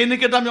হলে এই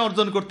নেকিটা আমি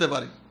অর্জন করতে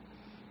পারি,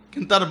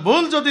 কিন্তু তার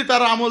ভুল যদি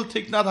তার আমল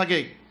ঠিক না থাকে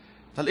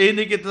তাহলে এই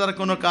নেকিতে তার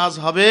কোনো কাজ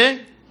হবে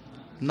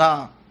না।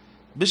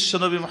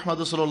 বিশ্বনবী মুহাম্মদ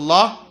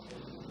রাসূলুল্লাহ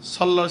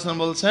সাল্লাল্লাহু আলাইহি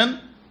ওয়াসাল্লাম বলছেন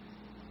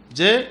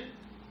যে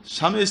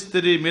স্বামী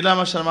স্ত্রী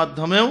মেলামেশার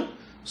মাধ্যমেও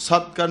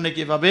সৎকার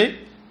নেকি পাবে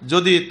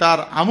যদি তার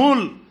আমল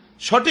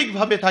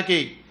সঠিকভাবে থাকে।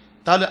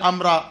 তাহলে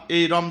আমরা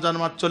এই রমজান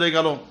মাস চলে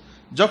গেল,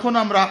 যখন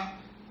আমরা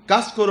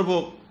কাজ করব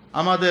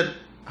আমাদের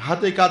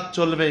হাতে কাজ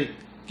চলবে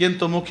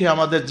কিন্তু মুখে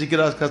আমাদের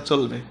জিকিরের কাজ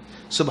চলবে।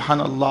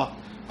 সুবহানাল্লাহ,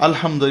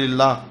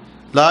 আলহামদুলিল্লাহ,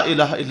 লা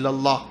ইলাহা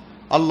ইল্লাল্লাহ,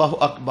 আল্লাহু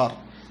আকবার।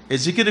 এই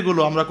জিকিরগুলো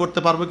আমরা করতে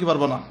পারবো কি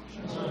পারবো না?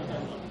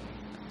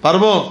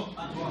 পারবো,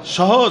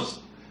 সহজ।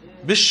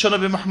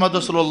 বিশ্বনবী মুহাম্মদ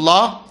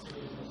রাসূলুল্লাহ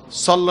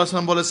সাল্লাল্লাহু আলাইহি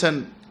ওয়াসাল্লাম বলেছেন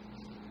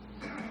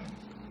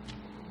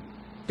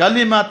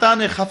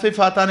কালিমাতানে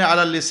খাফিফাতানে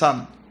আলাল লিসান,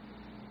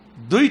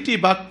 দুইটি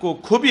বাক্য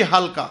খুবই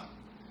হালকা,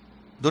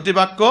 দুটি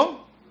বাক্য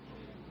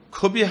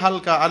খুবই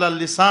হালকা, আলাল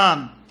লিসান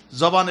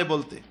জবানে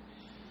বলতে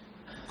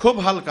খুব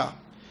হালকা,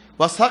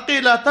 ওয়া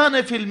সাকিলাতানে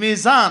ফিল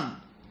মিজান,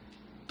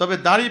 তবে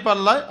দাড়ি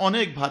পাল্লায়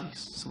অনেক ভারী।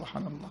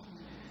 সুবহানাল্লাহ।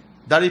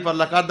 দাড়ি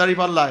পাল্লা কার দাড়ি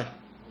পাল্লায়?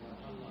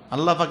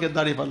 আল্লাহ পাকের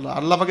দাড়ি পাল্লা।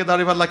 আল্লাহ পাকের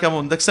দাড়ি পাল্লা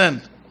কেমন দেখছেন?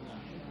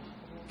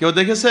 কেউ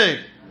দেখেছে?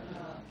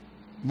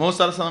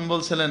 মুসা আলাইহিস সালাম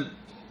বলছিলেন,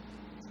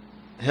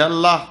 হে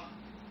আল্লাহ,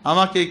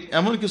 আমাকে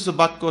এমন কিছু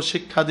বাক্য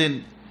শিক্ষা দিন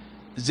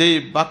যেই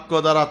বাক্য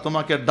দ্বারা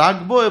তোমাকে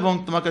ডাকবো এবং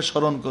তোমাকে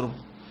স্মরণ করব।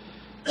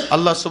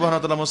 আল্লাহ সুবহানাহু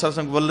ওয়া তাআলা মুসা আলাইহিস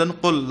সালামকে বললেন,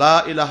 কুল লা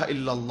ইলাহা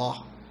ইল্লাল্লাহ,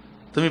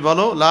 তুমি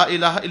বলো লা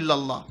ইলাহা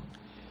ইল্লাল্লাহ।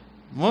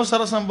 মুসা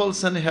আলাইহিস সালাম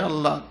বলছেন, হে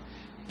আল্লাহ,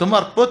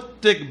 তোমার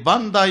প্রত্যেক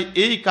বান্দাই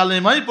এই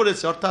কালেমাই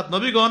পড়েছে, অর্থাৎ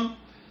নবীগণ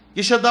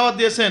কিসের দাওয়াত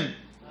দিয়েছেন?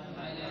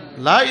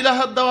 লা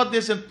ইলাহার দাওয়াত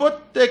দিয়েছেন।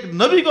 প্রত্যেক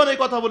নবীগণ এই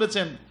কথা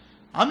বলেছেন।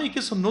 আমি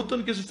কিছু নতুন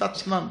কিছু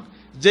চাচ্ছিলাম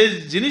যে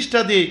জিনিসটা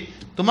দিয়ে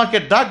তোমাকে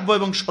ডাকবো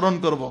এবং স্মরণ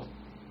করব।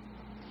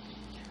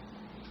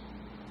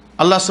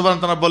 আল্লাহ সুবহানাহু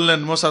ওয়া তাআলা বললেন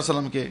মুসা আলাইহিস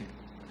সালামকে,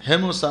 হে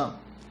মুসা,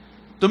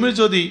 তুমি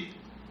যদি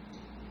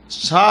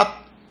 7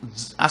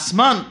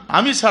 আসমান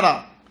আমি ছাড়া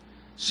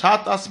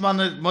 7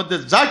 আসমানের মধ্যে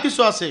যা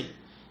কিছু আছে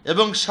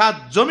এবং 7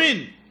 জমিন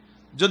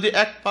যদি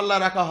এক পাল্লা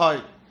রাখা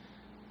হয়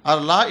আর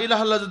লা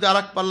ইলাহা ইল্লাল্লাহ যদি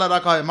আরেক পাল্লা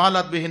রাখা হয়,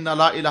 মালাত বিহিন্না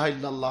লা ইলাহা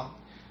ইল্লাল্লাহ,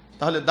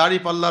 তাহলে দাড়ি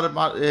পাল্লার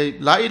এই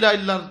লা ইলাহা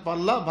ইল্লাল্লাহর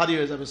পাল্লা ভারী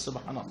হয়ে যাবে।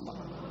 সুবহানাল্লাহ।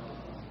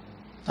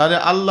 তাহলে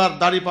আল্লাহর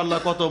দাড়ি পাল্লা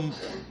কত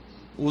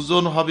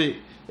ওজন হবে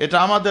এটা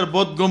আমাদের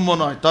বোধগম্য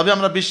নয়, তবে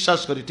আমরা বিশ্বাস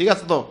করি। ঠিক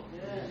আছে তো?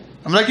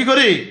 আমরা কি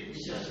করি?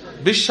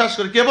 বিশ্বাস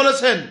করি। কে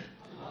বলেছেন?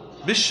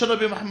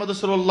 বিশ্বনবী মুহাম্মদ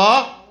রাসূলুল্লাহ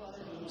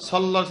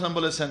সাল্লাল্লাহু আলাইহি ওয়াসাল্লাম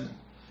বলেছেন।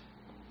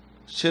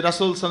 সে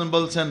রাসূল সাল্লাল্লাহু আলাইহি ওয়াসাল্লাম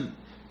বলছেন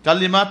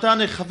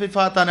কালিমাতানে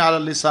খাফিফাতানে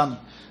আলাল লিসান,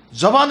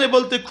 জবানে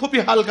বলতে খুবই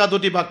হালকা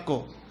দুটি বাক্য,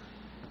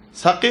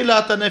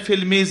 সাকিলাতানে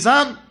ফিল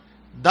মিজান,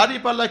 দাড়ি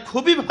পাল্লায়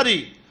খুবই ভারী,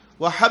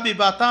 ওয়া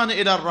হাবিবাতানে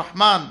ইলার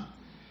রহমান,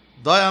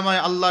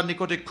 দয়াময় আল্লাহর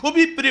নিকটে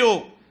খুবই প্রিয়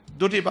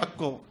দুটি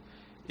বাক্য।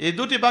 এই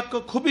দুটি বাক্য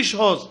খুবই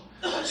সহজ।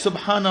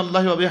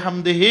 সুবহানাল্লাহি ওয়া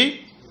বিহামদিহি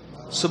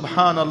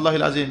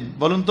সুবহানাল্লাহিল আযীম।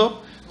 বলুন তো,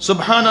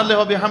 সুবহানাল্লাহি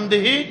ওয়া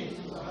বিহামদিহি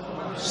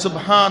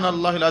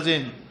সুবহানাল্লাহিল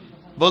আযীম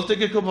বলতে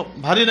কি খুব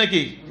ভারী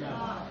নাকি?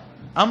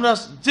 আমরা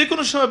যে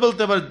কোনো সময়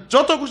বলতে পারি,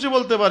 যত খুশি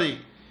বলতে পারি,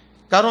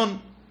 কারণ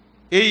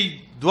এই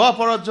দোয়া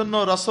পড়ার জন্য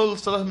রাসূল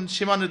সাল্লাল্লাহু আলাইহি ওয়াসাল্লাম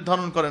সীমা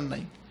নির্ধারণ করেন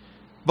নাই,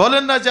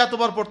 বলেন না যে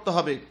এতবার পড়তে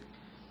হবে।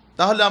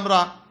 তাহলে আমরা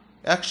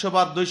 100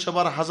 বার, 200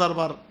 বার, 1000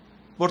 বার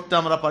পড়তে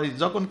আমরা পারি।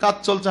 যখন কাজ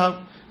চলছে,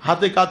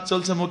 হাতে কাজ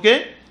চলছে, মুখে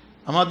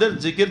আমাদের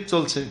জিকির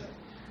চলছে,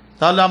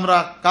 তাহলে আমরা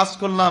কাজ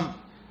করলাম,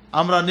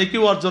 আমরা নেকি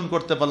অর্জন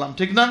করতে পারলাম।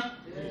 ঠিক না?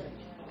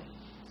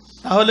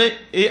 তাহলে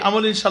এই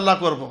আমল ইনশাল্লাহ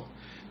করব।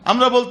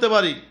 আমরা বলতে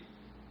পারি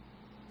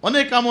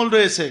অনেক আমল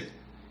রয়েছে,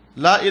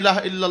 লা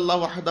ইলাহা ইল্লাল্লাহ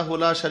ওয়াহদাহু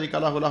লা শারীকা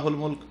লাহু লাহুল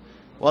মুলক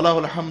ওয়া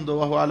লাহুল হামদু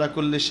ওয়া হুয়া আলা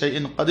কুল্লি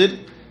শাইইন কাদির,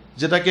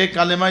 যেটাকে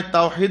কালেমায়ে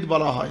তাওহীদ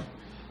বলা হয়।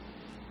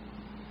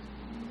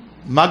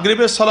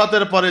 মাগরিবের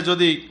সালাতের পরে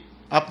যদি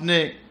আপনি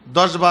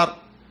 10 বার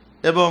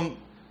এবং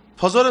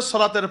ফজরের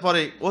সালাতের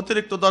পরে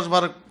অতিরিক্ত 10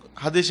 বার,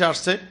 হাদিসে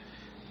আসছে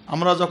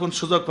আমরা যখন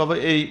সুযোগ পাবো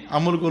এই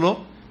আমলগুলো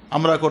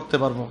আমরা করতে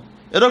পারবো।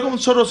 এরকম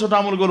ছোট ছোট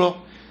আমলগুলো,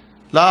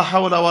 লা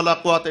হাওলা ওয়ালা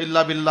কুওয়াতা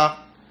ইল্লা বিল্লাহ,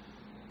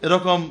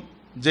 এরকম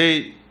যেই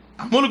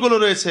আমলগুলো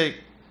রয়েছে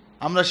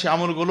আমরা সেই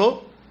আমলগুলো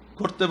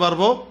করতে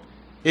পারবো।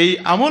 এই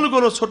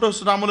আমলগুলো ছোট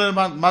ছোট আমলের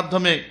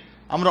মাধ্যমে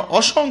আমরা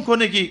অসংখ্য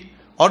নেকি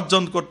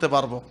অর্জন করতে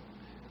পারবো।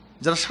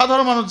 যারা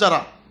সাধারণ মানুষ,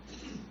 যারা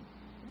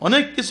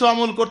অনেক কিছু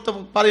আমল করতে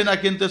পারি না,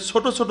 কিন্তু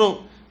ছোট ছোট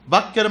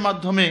বাক্যের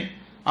মাধ্যমে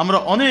আমরা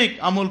অনেক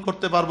আমল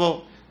করতে পারবো,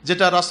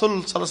 যেটা রাসূল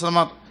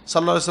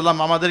সাল্লাল্লাহু আলাইহি সাল্লাম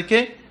আমাদেরকে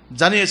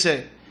জানিয়েছে।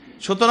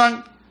 সুতরাং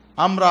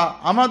আমরা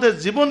আমাদের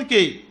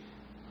জীবনকে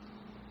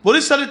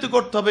পরিচালিত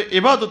করতে হবে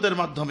ইবাদতের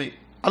মাধ্যমে।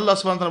 আল্লাহ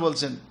সুবহানাহু ওয়া তাআলা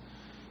বলছেন,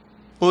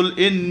 কুল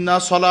ইন্না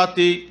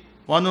সলাতি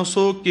ওয়া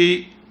নুসুকি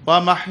ওয়া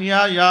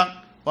মাহইয়ায়া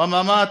ওয়া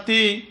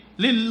মামাতি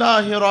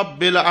লিল্লাহি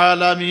রাব্বিল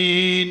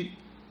আলামিন।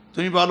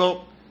 তুমি বলো,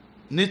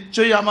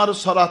 নিশ্চয়ই আমার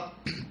সালাত,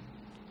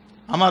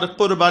 আমার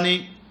কুরবানি,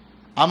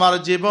 আমার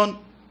জীবন,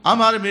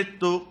 আমার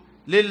মৃত্যু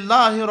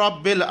লিল্লাহি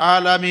রাব্বিল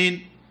আলামিন।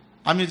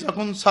 আমি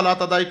যখন সালাত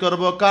আদায়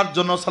করব, কার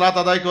জন্য সালাত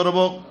আদায় করব?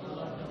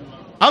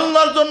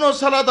 আল্লাহর জন্য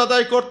সালাত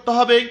আদায় করতে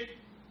হবে।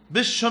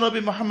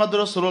 বিশ্বনবী মুহাম্মদ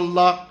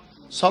রাসূলুল্লাহ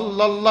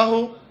সাল্লাল্লাহু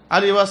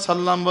আলাইহি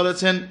ওয়াসাল্লাম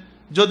বলেছেন,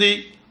 যদি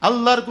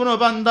আল্লাহর কোনো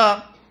বান্দা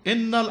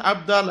ইন্নাল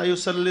আবদা লা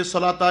ইউসাল্লি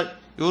সালাতা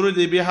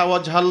ইউরিদু বিহা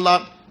ওয়াজহাল্লাহ,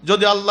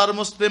 যদি আল্লাহর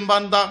মুসলিম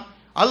বান্দা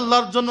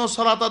আল্লাহর জন্য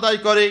সালাত আদায়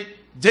করে,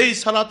 যেই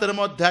সালাতের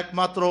মধ্যে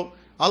একমাত্র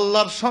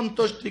আল্লাহর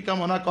সন্তুষ্টি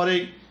কামনা করে,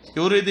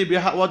 ইউরিদু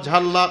বিহা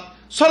ওয়াজহাল্লাহ,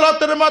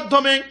 সালাতের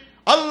মাধ্যমে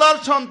আল্লাহর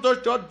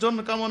সন্তুষ্টি অর্জন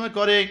কামনা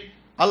করে,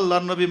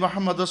 আল্লাহর নবী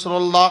মুহাম্মদ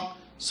রাসূলুল্লাহ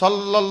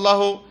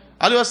সাল্লাল্লাহু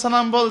আলাইহি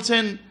ওয়াসাল্লাম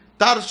বলছেন,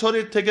 তার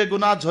শরীর থেকে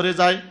গুনাহ ঝরে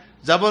যায়,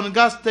 যেমন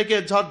গাছ থেকে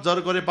ঝরঝর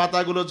করে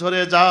পাতাগুলো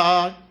ঝরে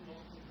যায়।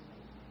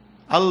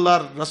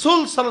 আল্লাহর রাসূল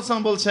সাল্লাল্লাহু আলাইহি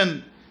ওয়াসাল্লাম বলছেন,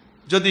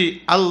 যদি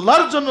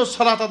আল্লাহর জন্য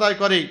সালাত আদায়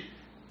করে,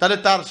 তাহলে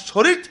তার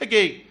শরীর থেকে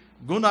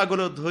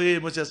গুনাহগুলো ধুয়ে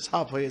মুছে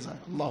সাফ হয়ে যায়।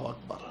 আল্লাহু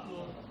আকবার।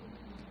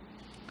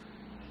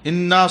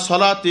 ইন্না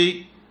সলাতি,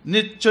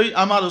 নিশ্চয়ই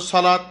আমার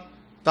সালাত।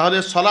 তাহলে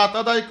সালাত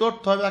আদায়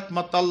করতে হবে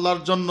একমাত্র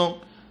আল্লাহর জন্য।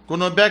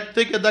 কোনো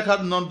ব্যক্তিকে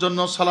দেখানোর জন্য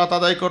সালাত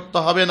আদায় করতে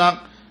হবে না,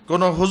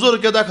 কোনো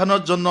হুজুরকে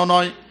দেখানোর জন্য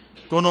নয়,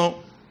 কোনো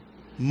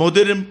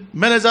মুদির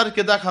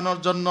ম্যানেজারকে দেখানোর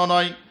জন্য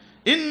নয়।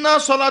 ইন্না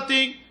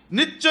সলাতি,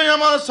 নিশ্চয়ই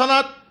আমার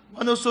সালাত,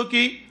 ওয়া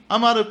নুসুকি,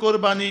 আমার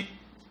কুরবানি,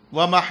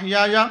 ওয়া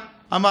মাহইয়ায়া,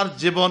 আমার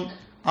জীবন,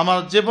 আমার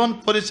জীবন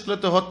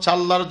পরিচালিত হচ্ছে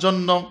আল্লাহর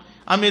জন্য।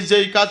 আমি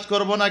যেই কাজ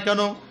করব না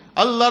কেন,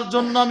 আল্লাহর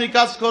জন্য আমি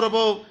কাজ করব,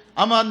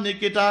 আমার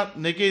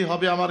নেকি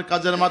হবে আমার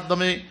কাজের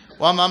মাধ্যমে।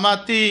 ওয়া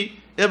মামাতি,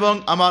 এবং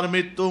আমার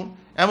মৃত্যু,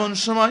 এমন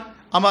সময়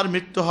আমার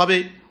মৃত্যু হবে,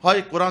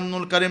 হয়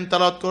কোরআনুল কারীম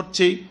তেলাওয়াত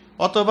করছি,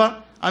 অথবা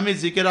আমি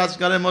জিকির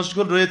আজকারে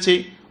মশগুল রয়েছি,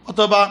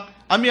 অথবা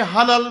আমি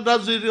হালাল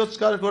রুজি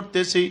রোজগার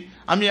করতেছি,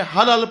 আমি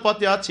হালাল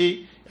পথে আছি,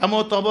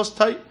 এমত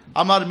অবস্থায়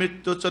আমার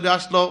মৃত্যু চলে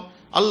আসলো।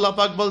 আল্লাহ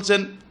পাক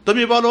বলছেন,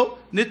 তুমি বলো,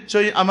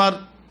 নিশ্চয়ই আমার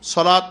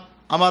সালাত,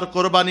 আমার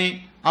কোরবানি,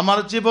 আমার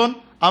জীবন,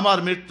 আমার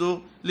মৃত্যু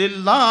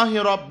লিল্লাহি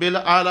রাব্বিল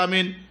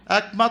আলামিন,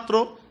 একমাত্র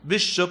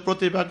বিশ্ব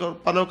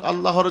প্রতিপালক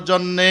আল্লাহর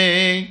জন্যে।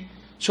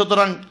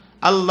 সুতরাং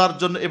আল্লাহর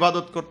জন্য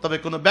ইবাদত করতে হবে,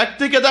 কোনো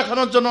ব্যক্তিকে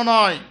দেখানোর জন্য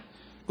নয়,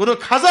 কোনো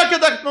খাজাকে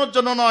দেখানোর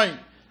জন্য নয়,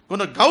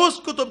 কোনো গাউস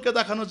কুতুবকে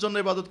দেখানোর জন্য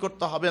ইবাদত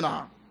করতে হবে না।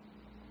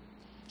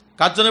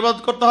 কার জন্য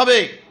ইবাদত করতে হবে?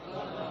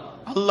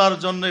 আল্লাহর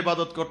জন্য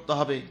ইবাদত করতে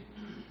হবে।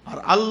 আর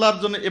আল্লাহর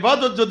জন্য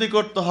ইবাদত যদি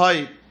করতে হয়,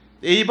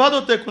 এই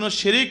ইবাদতে কোনো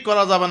শিরিক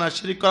করা যাবে না।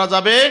 শিরিক করা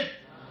যাবে?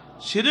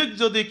 শিরিক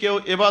যদি কেউ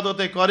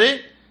ইবাদতে করে,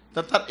 তা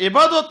তার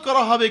ইবাদত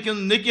করা হবে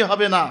কিন্তু নেকি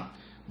হবে না,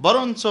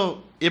 বরঞ্চ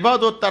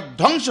ইবাদত তার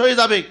ধ্বংস হয়ে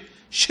যাবে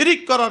শিরিক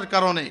করার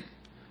কারণে।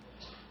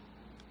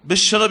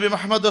 বিশ্বনবী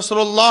মুহাম্মদ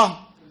রাসূলুল্লাহ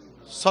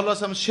সাল্লাল্লাহু আলাইহি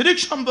ওয়াসাল্লাম শিরিক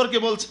সম্পর্কে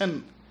বলছেন,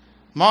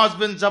 মুআয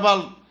বিন জাবাল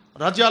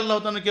রাদিয়াল্লাহু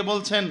তাআলাকে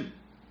বলছেন,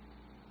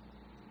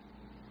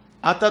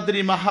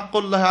 আতাদরি মা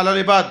হাক্কুল্লাহি আলাল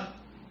ইবাদ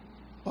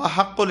ওয়া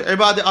হাক্কুল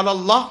ইবাদি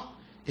আলাল্লাহ।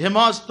 হে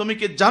মুআয, তুমি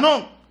কি জানো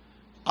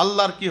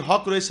আল্লাহর কি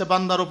হক রয়েছে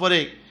বান্দার উপরে,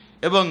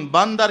 এবং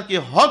বান্দার কি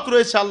হক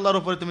রয়েছে আল্লাহর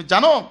উপরে, তুমি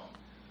জানো?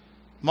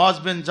 মুআয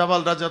বিন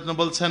জাবাল রাদিয়াল্লাহু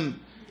তাআলা বলছেন,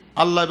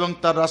 আল্লাহ এবং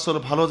তার রাসূল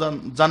ভালো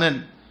জানেন।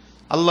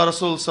 আল্লাহ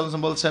রাসূল সাল্লাল্লাহু আলাইহি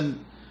ওয়াসাল্লাম বলছেন,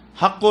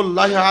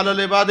 হাক্কুল্লাহি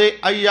আলাল ইবাদি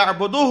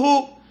আইয়াবুদুহু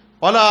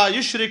ওয়া লা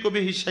ইউশরিকু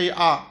বিহি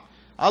শাইআ।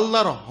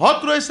 আল্লাহর হক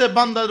রয়েছে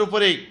বান্দার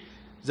উপরে,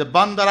 যে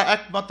বান্দারা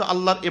একমাত্র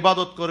আল্লাহর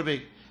ইবাদত করবে,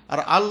 আর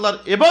আল্লাহর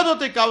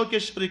ইবাদতে কাউকে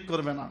শরীক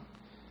করবে না।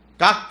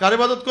 কার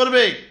ইবাদত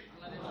করবে?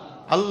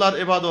 আল্লাহর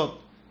ইবাদত।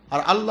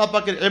 আর আল্লাহ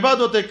পাকের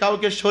ইবাদতে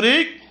কাউকে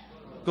শরীক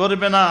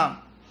করবে না।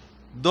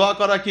 দোয়া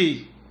করা কি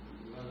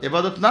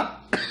ইবাদত না?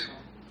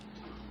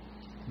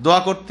 দোয়া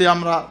করতে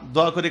আমরা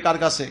দোয়া করি কার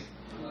কাছে?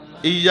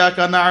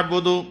 ইয়্যাকা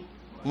না'বুদু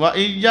ওয়া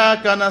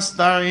ইয়্যাকা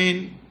নাস্তাঈন।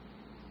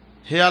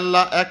 হে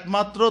আল্লাহ,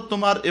 একমাত্র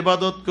তোমার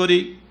ইবাদত করি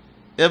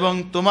এবং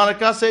তোমার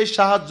কাছে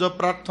সাহায্য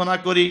প্রার্থনা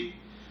করি।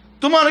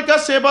 তোমার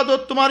কাছে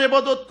তোমার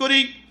ইবাদত করি,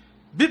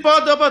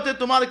 বিপদ আপদে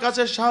তোমার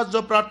কাছে সাহায্য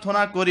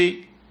প্রার্থনা করি।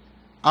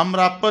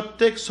 আমরা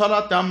প্রত্যেক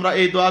সালাতে আমরা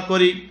এই দোয়া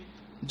করি।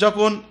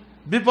 যখন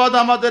বিপদ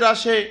আমাদের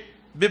আসে,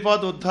 বিপদ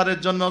উদ্ধারের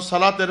জন্য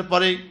সালাতের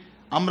পরে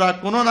আমরা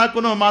কোনো না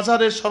কোনো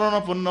মাজারে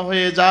শরণাপন্ন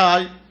হয়ে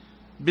যাই।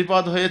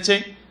 বিপদ হয়েছে,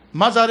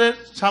 মাজারের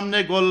সামনে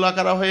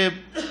গোলাকার হয়ে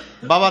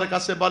বাবার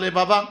কাছে বলে,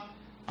 বাবা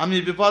আমি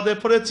বিপদে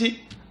পড়েছি,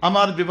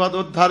 আমার বিপদ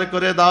উদ্ধার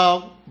করে দাও।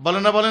 বলে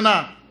না বলে না?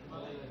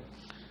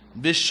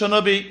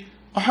 বিশ্বনবী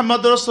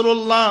মুহাম্মদ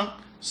রাসূলুল্লাহ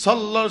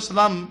সাল্লাল্লাহু আলাইহি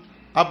ওয়াসাল্লাম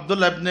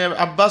আব্দুল্লাহ ইবনে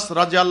আব্বাস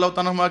রাদিয়াল্লাহু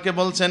তাআলা আনহুকে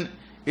বলছেন,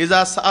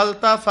 ইজা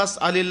সাআলতা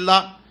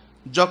ফাসআলিল্লাহ,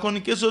 যখন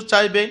কিছু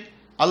চাইবে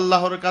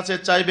আল্লাহর কাছে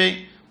চাইবে।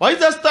 ওয়া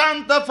ইজা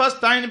ইসতাআনতা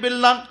ফাসতাইন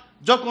বিল্লাহ,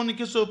 যখন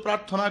কিছু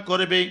প্রার্থনা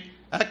করবে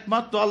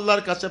একমাত্র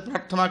আল্লাহর কাছে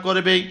প্রার্থনা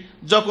করবে।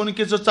 যখন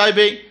কিছু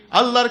চাইবে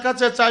আল্লাহর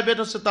কাছে চাইবে,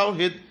 এটা হচ্ছে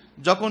তাওহীদ।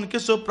 যখন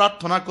কিছু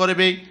প্রার্থনা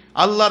করবে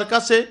আল্লাহর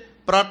কাছে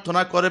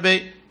প্রার্থনা করবে,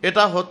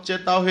 এটা হচ্ছে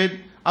তাওহীদ।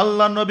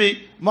 আল্লাহ নবী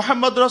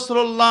মুহাম্মদ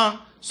রাসূলুল্লাহ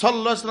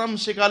সাল্লাল্লাহু আলাইহি ওয়াসাল্লাম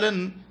শিখালেন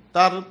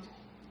তার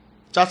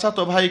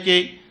চাচাতো ভাইকে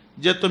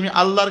যে তুমি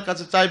আল্লাহর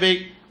কাছে চাইবে।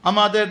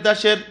 আমাদের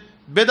দেশের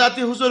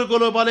বেদাতি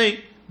হুজুরগুলো বলে,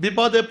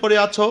 বিপদে পড়ে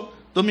আছো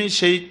তুমি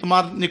সেই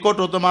তোমার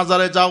নিকটতম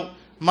মাজারে যাও,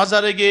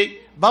 মাজারে গিয়ে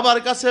বাবার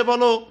কাছে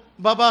বলো,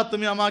 বাবা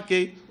তুমি আমাকে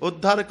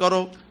উদ্ধার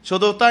করো।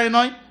 শুধু তাই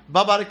নয়,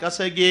 বাবার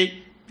কাছে গিয়ে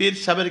পীর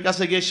সাহেবের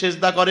কাছে গিয়ে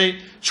সেজদা করে।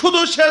 শুধু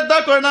সেজদা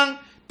করে না,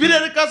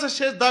 পীরের কাছে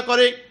সেজদা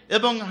করে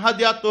এবং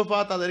হাদিয়া তোফা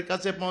তাদের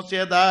কাছে পৌঁছে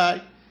দেয়।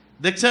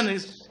 দেখছেন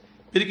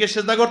পীরকে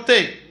সেজদা করতে?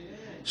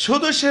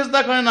 শুধু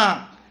সেজদা করে না,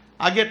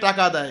 আগে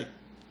টাকা দেয়,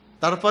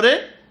 তারপরে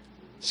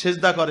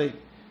সেজদা করে।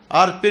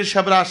 আর পীর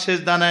সাহেবরা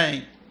সেজদা নেয়,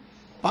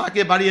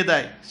 পাকে বাড়িয়ে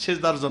দেয়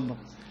সেজদার জন্য।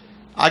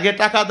 আগে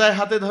টাকা দেয়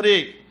হাতে ধরে,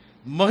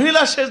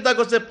 মহিলা সেজদা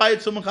করছে, পায়ে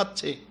চুমু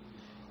খাচ্ছে,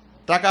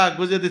 টাকা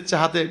গুজে দিচ্ছে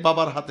হাতে,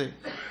 বাবার হাতে,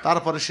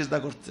 তারপরে সেজদা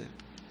করছে।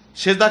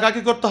 সেজদা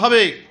কাকে করতে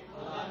হবে?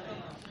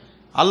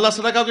 আল্লাহ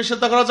ছাড়া কাউকে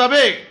সেজদা করা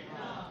যাবে?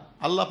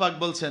 আল্লাহ পাক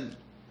বলছেন,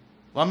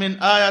 ওয়ামিন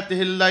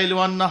আয়াতিহিল লাইল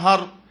ওয়ান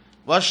নাহার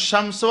ওয়াশ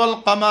শামসু ওয়াল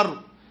কমার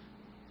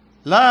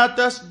লা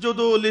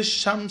তাসজুদু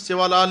লিশ-শামসি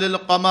ওয়ালা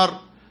লিল-কমার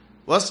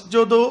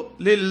ওয়াসজুদু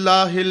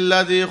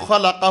লিল্লাহিল্লাযী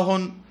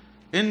খালাকাহুন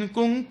ইন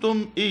কুনতুম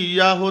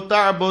ইয়্যাহু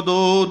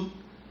তা'বুদুন।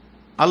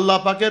 আল্লাহ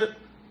পাকের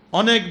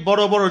অনেক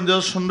বড় বড়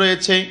নিদর্শন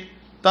রয়েছে,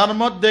 তার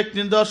মধ্যে এক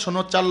নিদর্শন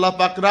হচ্ছে আল্লাহ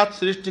পাক রাত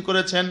সৃষ্টি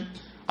করেছেন।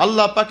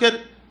 আল্লাহ পাকের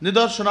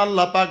নিদর্শন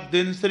আল্লাহ পাক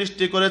দিন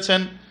সৃষ্টি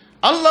করেছেন।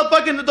 আল্লাহ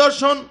পাকের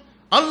নিদর্শন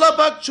আল্লাহ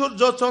পাক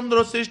সূর্য চন্দ্র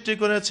সৃষ্টি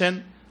করেছেন।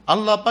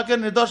 আল্লাহ পাকের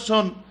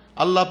নিদর্শন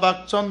আল্লাহ পাক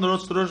চন্দ্র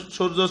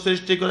সূর্য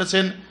সৃষ্টি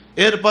করেছেন।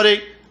 এরপরে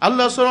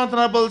আল্লাহ সুবহানাহু ওয়া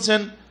তাআলা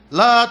বলছেন,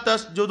 লা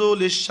তাসজুদু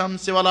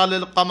লিশ-শামসি ওয়ালা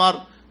লিল-কমার,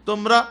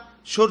 তোমরা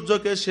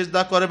সূর্যকে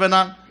সিজদা করবে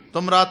না,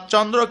 তোমরা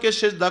চন্দ্রকে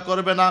সিজদা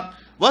করবে না।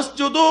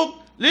 ওয়াসজুদু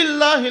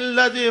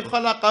লিল্লাহিল্লাযী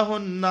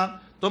খালাকাহুন্না,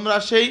 তোমরা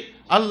সেই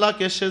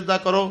আল্লাহকে সিজদা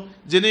করো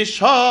যিনি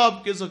সব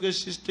কিছুকে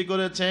সৃষ্টি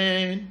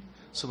করেছেন।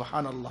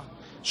 সুবহানাল্লাহ,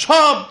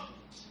 সব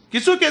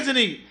কিছুকে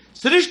যিনি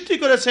সৃষ্টি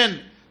করেছেন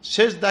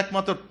সিজদা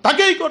একমাত্র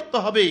তাকেই করতে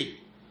হবে।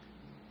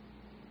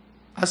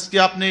 আজকে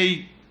আপনি এই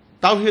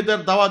তাওহীদের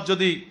দাওয়াত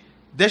যদি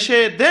দেশে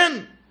দেন,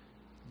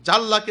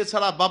 আল্লাহকে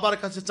ছাড়া বাবার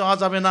কাছে চাওয়া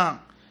যাবে না,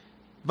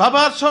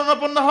 বাবার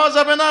শরণাপন্ন হওয়া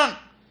যাবে না।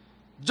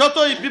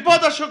 যতই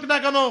বিপদ আসুক না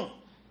কেন,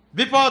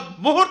 বিপদ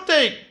মুহূর্তে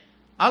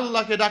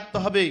আল্লাহকে ডাকতে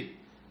হবে,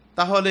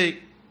 তাহলে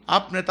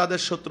আপনি তাদের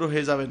শত্রু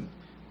হয়ে যাবেন।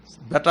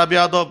 বেটা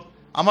বেয়াদব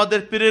আমাদের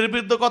পীরের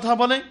বিরুদ্ধে কথা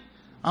বলে,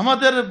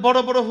 আমাদের বড়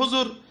বড়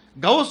হুজুর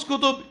গাউস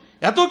কুতুব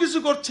এত কিছু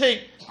করছে,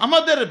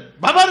 আমাদের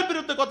বাবার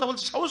বিরুদ্ধে কথা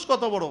বলছে, সাহস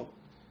কত বড়!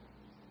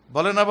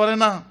 বলে না বলে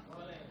না?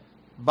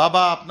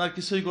 বাবা আপনার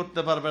কিছুই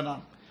করতে পারবে না,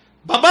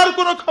 বাবার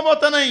কোনো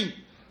ক্ষমতা নেই।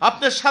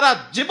 আপনি সারা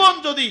জীবন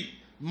যদি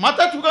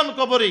মাথা ঠুকান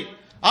কবরে,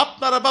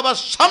 আপনারা বাবা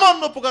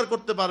সামান্য উপকার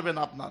করতে পারবেন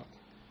আপনার।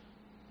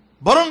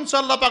 বরং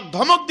আল্লাহ পাক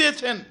ধমক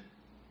দিয়েছেন,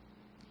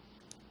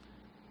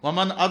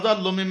 ওয়ামান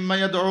আযাল্লু মিম্মা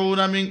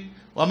ইয়াদউনা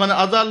ওয়ামান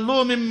আযাল্লু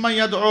মিম্মা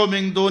ইয়াদউ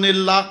মিন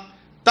দুনিল্লাহ,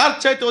 তার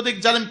চাইতে অধিক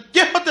জালেম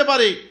কে হতে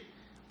পারে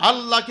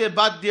আল্লাহকে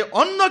বাদ দিয়ে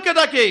অন্যকে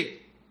ডাকে।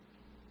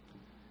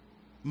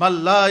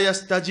 মাল্লা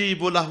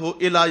ইয়াস্তাজিবু লাহু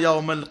ইলা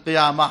ইয়াউমিল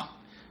কিয়ামাহ,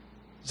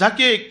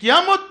 যাকে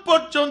কিয়ামত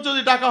পর্যন্ত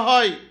যদি ডাকা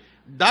হয়,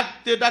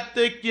 ডাকতে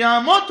ডাকতে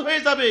কিয়ামত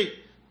হয়ে যাবে,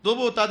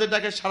 তবু তাদের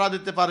ডাকে সাড়া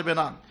দিতে পারবে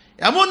না,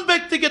 এমন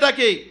ব্যক্তিকে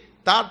ডাকে।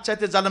 তার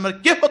চাইতে জালেমের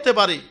কে হতে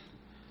পারে?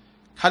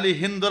 খালি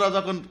হিন্দুরা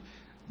যখন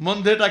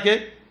মন্দিরে ডাকে,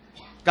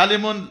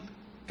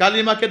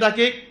 কালিমাকে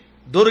ডাকে,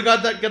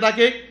 দুর্গাকে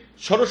ডাকে,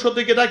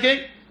 সরস্বতীকে ডাকে,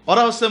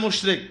 ওরা হচ্ছে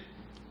মুশরিক,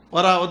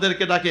 ওরা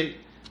ওদেরকে ডাকে।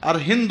 আর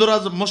হিন্দুরা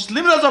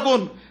মুসলিমরা যখন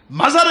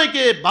মাজারে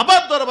গিয়ে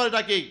বাবার দরবারে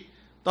ডাকে,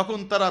 তখন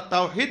তারা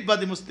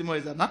তাওহীদবাদী মুসলিম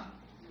হয়ে যায় না?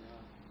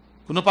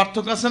 কোনো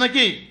পার্থক্য আছে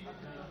নাকি?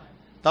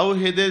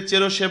 তাওহীদের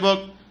চিরসেবক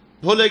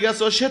ভুলে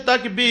গেছো সে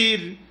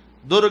তাকবীর,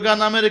 দুর্গা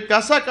নামের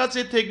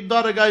কাছাকাছি ঠিক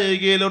দরগায়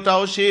গেল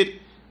ওটাও শির।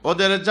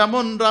 ওদের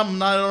যেমন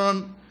রামনারায়ণ,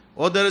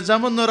 ওদের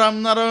যেমন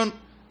রামনারায়ণ,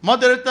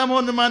 মদের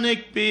তেমন মানিক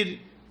পীর,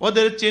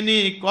 ওদের চিনি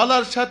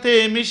কলার সাথে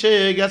মিশে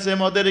গেছে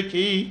মদের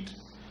ক্ষীর।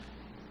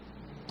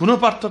 কোনো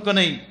পার্থক্য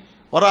নেই।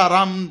 ওরা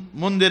রাম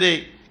মন্দিরে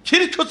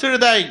ক্ষীর ছেড়ে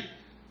দেয়,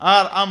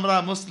 আর আমরা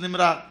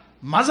মুসলিমরা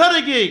মাজারে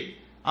গিয়ে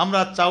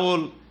আমরা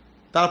চাউল,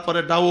 তারপরে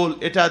ডাউল,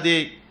 এটা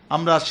দিয়ে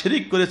আমরা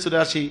শিরিক করে চলে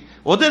আসি।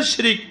 ওদের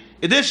শিরিক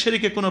এদের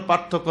শিরিকে কোনো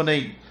পার্থক্য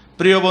নেই।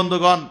 প্রিয়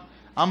বন্ধুগণ,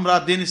 আমরা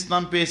দিন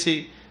ইসলাম পেয়েছি,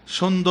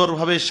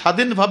 সুন্দরভাবে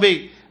স্বাধীনভাবে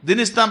দিন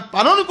ইসলাম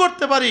পালন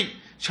করতে পারি।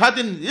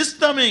 স্বাধীন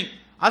ইসলামে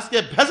আজকে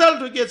ভেজাল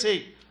ঢুকিয়েছে।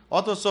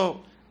 অথচ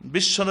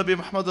বিশ্বনবী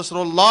মুহাম্মদ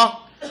রাসূলুল্লাহ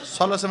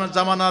সাল্লাল্লাহু আলাইহি ওয়াসাল্লামের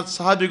জামানার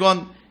সাহাবীগণ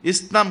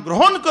ইসলাম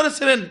গ্রহণ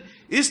করেছিলেন।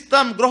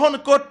 ইসলাম গ্রহণ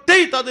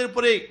করতেই তাদের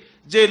উপরে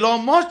যে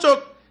লোমহর্ষক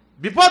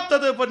বিপদ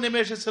তাদের উপর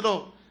নেমে এসেছিল,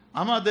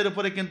 আমাদের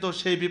উপরে কিন্তু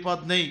সেই বিপদ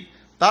নেই।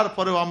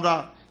 তারপরেও আমরা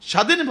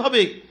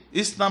স্বাধীনভাবে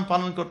ইসলাম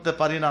পালন করতে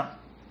পারি না।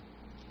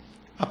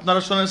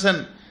 আপনারা শুনেছেন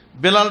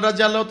বেলাল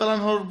রাদিয়াল্লাহু তাআলা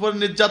আনহুর উপর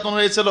নির্যাতন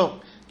হয়েছিল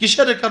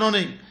কিসের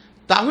কারণে?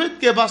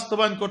 তাওহীদকে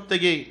বাস্তবায়ন করতে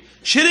গিয়ে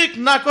শিরিক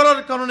না করার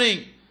কারণে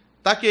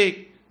তাকে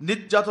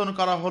নির্যাতন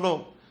করা হলো।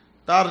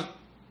 তার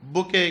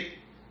বুকে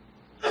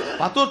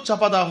পাথর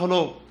চাপা দেওয়া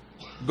হলো,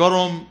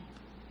 গরম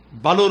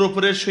বালুর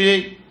উপরে শুয়ে,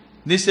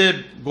 নিচে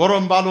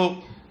গরম বালু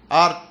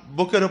আর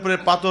বুকের উপরে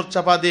পাথর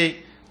চাপা দিয়ে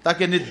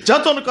তাকে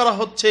নির্যাতন করা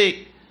হচ্ছে।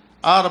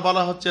 আর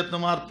বলা হচ্ছে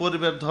তোমার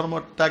পূর্বের ধর্ম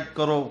ত্যাগ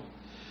করো,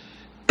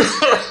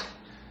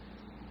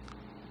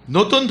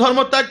 নতুন ধর্ম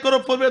ত্যাগ করো,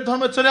 পূর্বের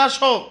ধর্মে চলে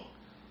আসো।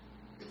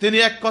 তিনি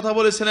এক কথা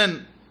বলেছিলেন,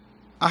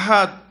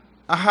 আহাদ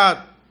আহাদ,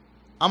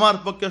 আমার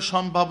পক্ষে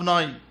সম্ভব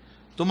নয়,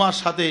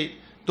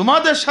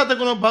 তোমাদের সাথে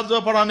কোনো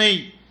বোঝাপড়া নেই,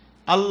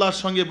 আল্লাহর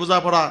সঙ্গে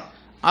বোঝাপড়া,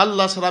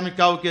 আল্লাহ ছাড়া আমি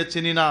কাউকে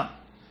চিনি না।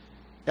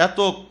 এত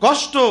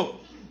কষ্ট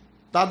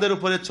তাদের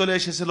উপরে চলে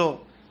এসেছিল,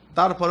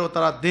 তারপরেও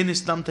তারা দ্বীন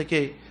ইসলাম থেকে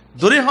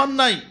দূরে হন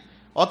নাই।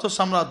 অথচ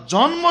আমরা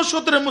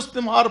জন্মসূত্রে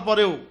মুসলিম হওয়ার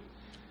পরেও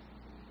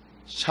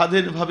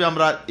স্বাধীনভাবে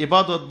আমরা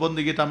ইবাদত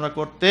বন্দেগীটা আমরা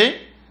করতে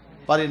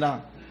পারি না।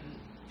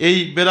 এই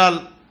বেলাল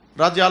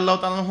রাদিয়াল্লাহু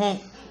তাআলা আনহু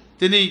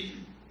তিনি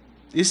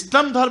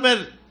ইসলাম ধর্মের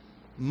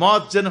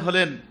মুয়াজ্জিন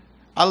হলেন,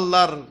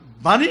 আল্লাহর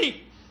বাণী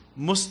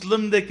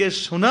মুসলিমদেরকে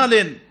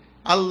শোনালেন,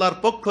 আল্লাহর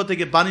পক্ষ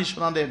থেকে বাণী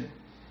শোনালেন।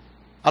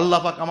 আল্লাহ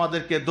পাক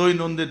আমাদেরকে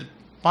দৈনন্দিন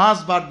 5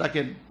 বার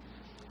ডাকেন।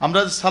 আমরা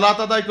যে সালাত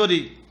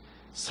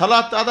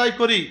আদায়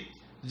করি,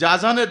 যে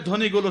আজানের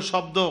ধ্বনিগুলো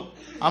শব্দ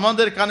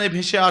আমাদের কানে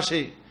ভেসে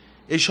আসে,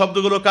 এই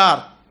শব্দগুলো কার?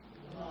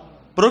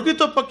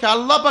 প্রকৃতপক্ষে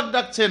আল্লাহ পাক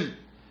ডাকছেন।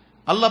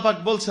 আল্লাহ পাক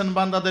বলছেন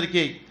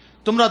বান্দাদেরকে,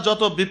 তোমরা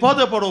যত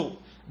বিপদে পড়ো,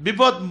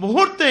 বিপদ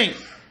মুহূর্তে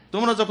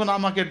তোমরা যখন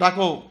আমাকে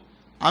ডাকো,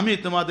 আমি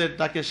তোমাদের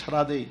ডাকে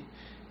সাড়া দেই।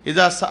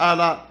 ইজা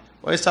সাআলা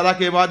ওয়া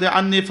সালাকে ইবাদি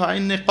আন্নি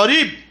ফাইন্নী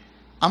করিব,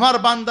 আমার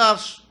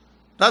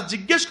বান্দারা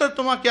জিজ্ঞেস করে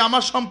তোমাকে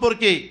আমার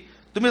সম্পর্কে,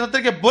 তুমি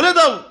তাদেরকে বলে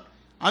দাও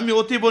আমি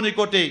অতীব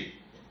নিকটে।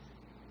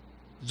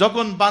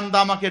 যখন বান্দা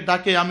আমাকে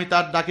ডাকে, আমি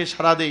তার ডাকে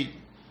সাড়া দেই।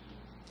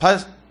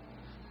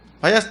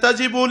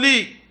 ফায়াস্তাজিবু লি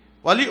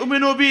ওয়া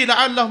লিউমিনু বি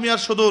লাআল্লাহুম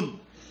ইয়ারশুদুন।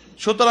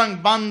 সুতরাং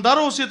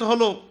বান্দারও উচিত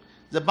হলো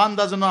যে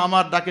বান্দা যেন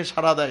আমার ডাকে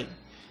সাড়া দেয়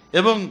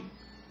এবং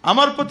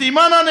আমার প্রতি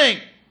ঈমান আনে,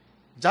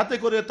 যাতে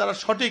করে তারা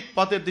সঠিক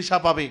পথের দিশা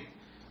পাবে।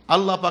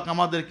 আল্লাহ পাক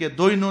আমাদেরকে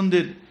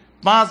দৈনন্দিন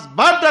 5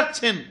 বার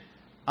ডাকছেন,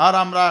 আর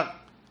আমরা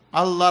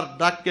আল্লাহর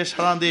ডাককে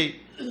সাড়া দিই,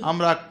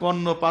 আমরা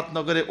কর্ণপাত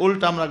না করে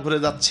উল্টা আমরা ঘুরে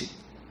যাচ্ছি।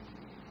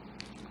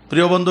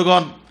 প্রিয়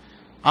বন্ধুগণ,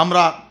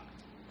 আমরা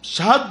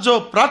সাহায্য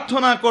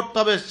প্রার্থনা করতে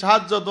হবে।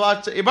 সাহায্য দোয়া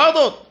হচ্ছে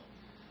ইবাদত।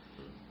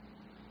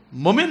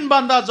 মুমিন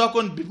বান্দা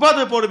যখন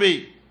বিপদে পড়বে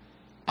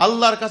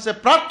আল্লাহর কাছে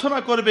প্রার্থনা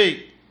করবে,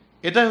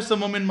 এটাই হচ্ছে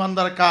মুমিন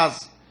বান্দার কাজ।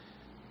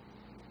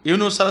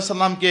 ইউনূস আলাইহিস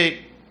সালামকে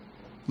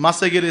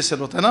মাছে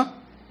গিয়েছিল, তাই না?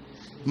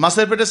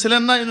 মাছের পেটে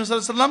ছিলেন না ইউনূস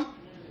আলাইহিস সালাম?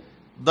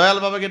 দয়াল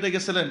বাবাকে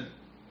ডেকেছিলেন,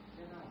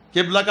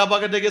 কিবলা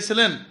কাবাকে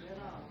ডেকেছিলেন,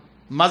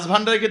 মাছ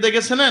ভান্ডারকে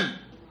ডেকেছিলেন,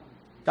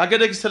 কাকে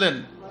ডেকেছিলেন?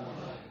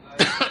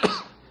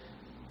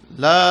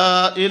 লা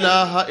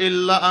ইলাহা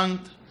ইল্লা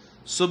আনত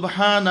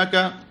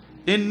সুবহানাকা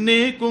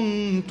ইন্নী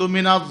কুনতু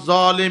মিনাজ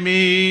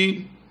জালিমিন।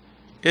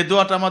 এই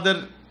দোয়াটা আমাদের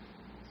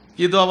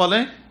কি দোয়া বলে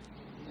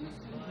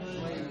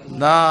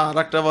না,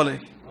 আরেকটা বলে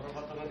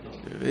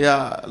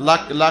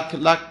লাখ লাখ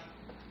লাখ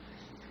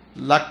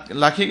লাখ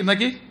লাখি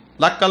নাকি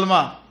লাখ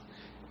কালমা,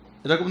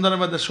 এরকম ধরনের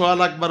মধ্যে 1.5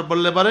 লাখ বার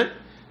বললে পারে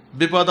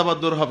বিপদ আবার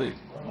দূর হবে।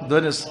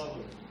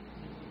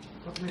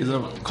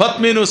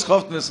 খতমে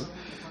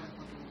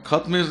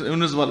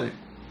ইউনূস বলে,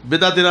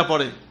 বেদাতিরা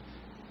পড়ে,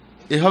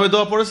 এভাবে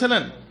দোয়া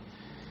পড়েছিলেন।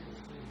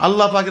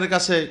 আল্লাহ পাকের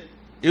কাছে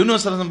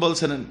ইউনূস আলাইহিস সালাম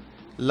বলছিলেন,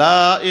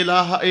 লা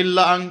ইলাহা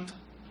ইল্লা আনত,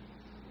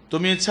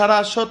 তুমি ছাড়া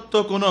সত্য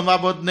কোনো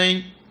মাবুদ নেই।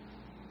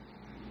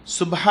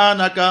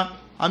 সুবহানাকা,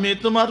 আমি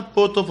তোমার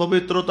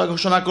পবিত্রতা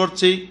ঘোষণা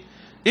করছি।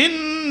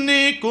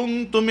 ইন্নী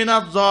কুনতু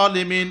মিনাজ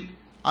জালিমিন,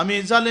 আমি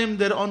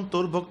জালিমদের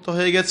অন্তর্ভুক্ত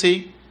হয়ে গেছি,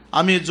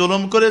 আমি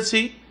জুলুম করেছি।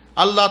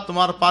 আল্লাহ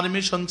তোমার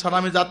পারমিশন ছাড়া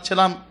আমি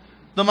যাচ্ছিলাম,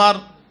 তোমার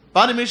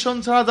পারমিশন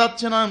ছাড়া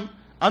যাচ্ছিলাম,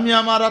 আমি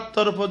আমার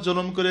আত্মার উপর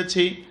জুলুম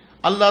করেছি।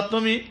 আল্লাহ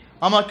তুমি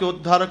আমাকে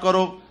উদ্ধার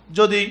করো,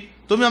 যদি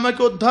তুমি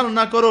আমাকে উদ্ধার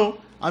না করো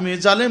আমি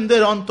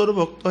জালিমদের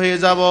অন্তর্ভুক্ত হয়ে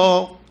যাব।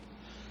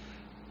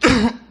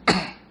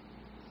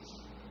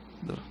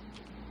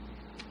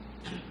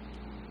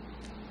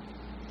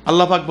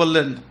 আল্লাহ পাক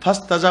বললেন,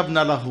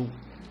 ফাস্তাজাবনা লাহু,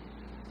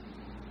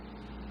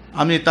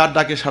 আমি তার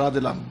ডাকে সাড়া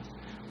দিলাম।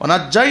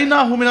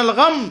 ওয়ানাজ্জাইনাহু মিনাল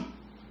গাম,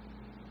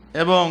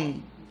 এবং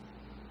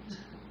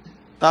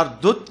তার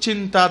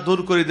দুশ্চিন্তা দূর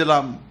করে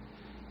দিলাম।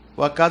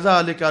 ওয়া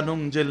কাযালিকা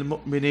নুনজিল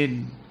মুমিনিন,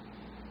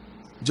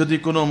 যদি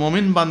কোনো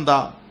মুমিন বান্দা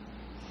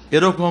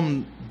এরকম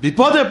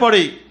বিপদে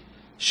পড়ে,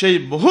 সেই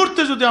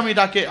মুহূর্তে যদি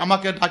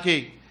আমাকে ডাকে,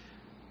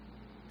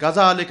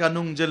 কাযালিকা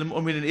নুনজিল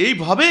মুমিনিন,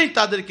 এইভাবেই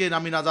তাদেরকে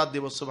আমি নাজাত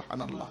দেব।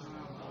 সুবহানাল্লাহ,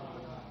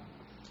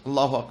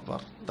 আল্লাহু আকবার।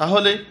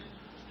 তাহলে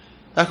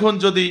এখন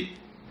যদি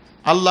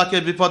আল্লাহকে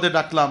বিপদে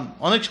ডাকলাম,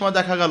 অনেক সময়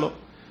দেখা গেল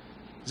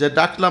যে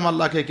ডাকলাম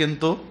আল্লাহকে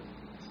কিন্তু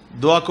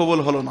দোয়া কবুল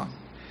হলো না,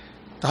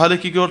 তাহলে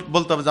কি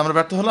বলতে হবে যে আমরা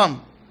ব্যর্থ হলাম?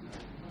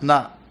 না।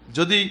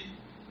 যদি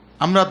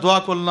আমরা দোয়া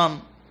করলাম,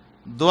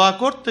 দোয়া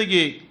করতে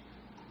গিয়ে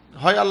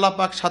হয় আল্লাহ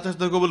পাক সাথে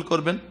সাথে কবুল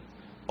করবেন,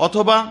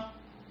 অথবা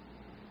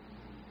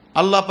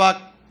আল্লাহ পাক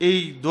এই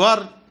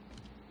দোয়ার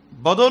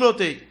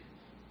বদলতে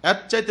এর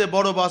চাইতে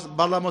বড়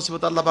বালা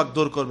মুসিবত আল্লাহ পাক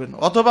দূর করবেন,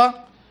 অথবা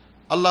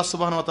আল্লাহ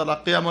সুবহানাহু ওয়া তাআলা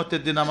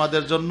কিয়ামতের দিন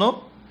আমাদের জন্য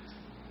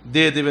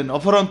দিয়ে দেবেন,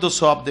 অফুরন্ত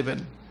সওয়াব দেবেন।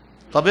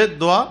 তবে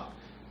দোয়া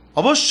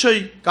অবশ্যই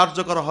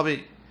কার্যকর হবে।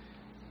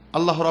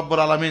 আল্লাহ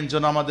রাব্বুল আলামিন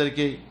যেন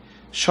আমাদেরকে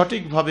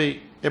সঠিকভাবে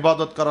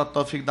ইবাদত করার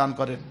তৌফিক দান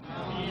করেন।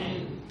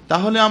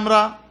 তাহলে আমরা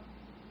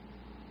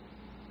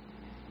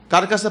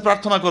কার কাছে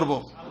প্রার্থনা করব?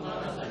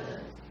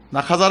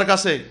 না খাজার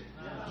কাছে,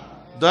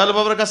 দয়াল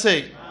বাবার কাছে,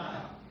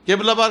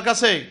 কিবলা বাবার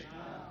কাছে?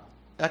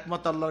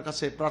 একমাত্র আল্লাহর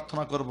কাছে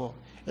প্রার্থনা করব।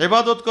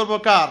 ইবাদত করব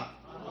কার?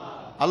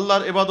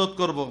 আল্লাহর ইবাদত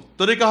করব।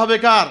 তরিকা হবে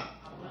কার?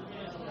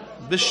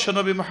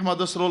 বিশ্বনবী মুহাম্মদ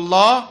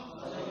রাসূলুল্লাহ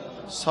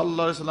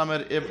সাল্লাল্লাহু আলাইহি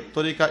সাল্লামের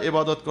তরিকা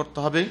ইবাদত করতে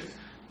হবে।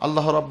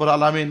 আল্লাহ রাব্বুল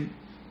আলামিন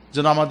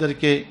যেন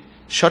আমাদেরকে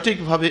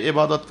সঠিকভাবে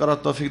ইবাদত করার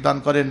তৌফিক দান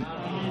করেন।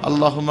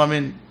 আল্লাহুম্মা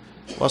আমিন।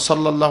 ওয়া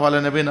সাল্লাল্লাহু আলা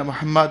নবিয়িনা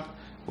মুহাম্মদ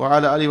ওয়া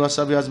আলা আলিহি ওয়া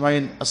সাহবিহি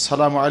আজমাইন।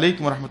 আসসালামু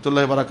আলাইকুম ওয়া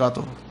রাহমাতুল্লাহি ওয়া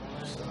বারাকাতুহু।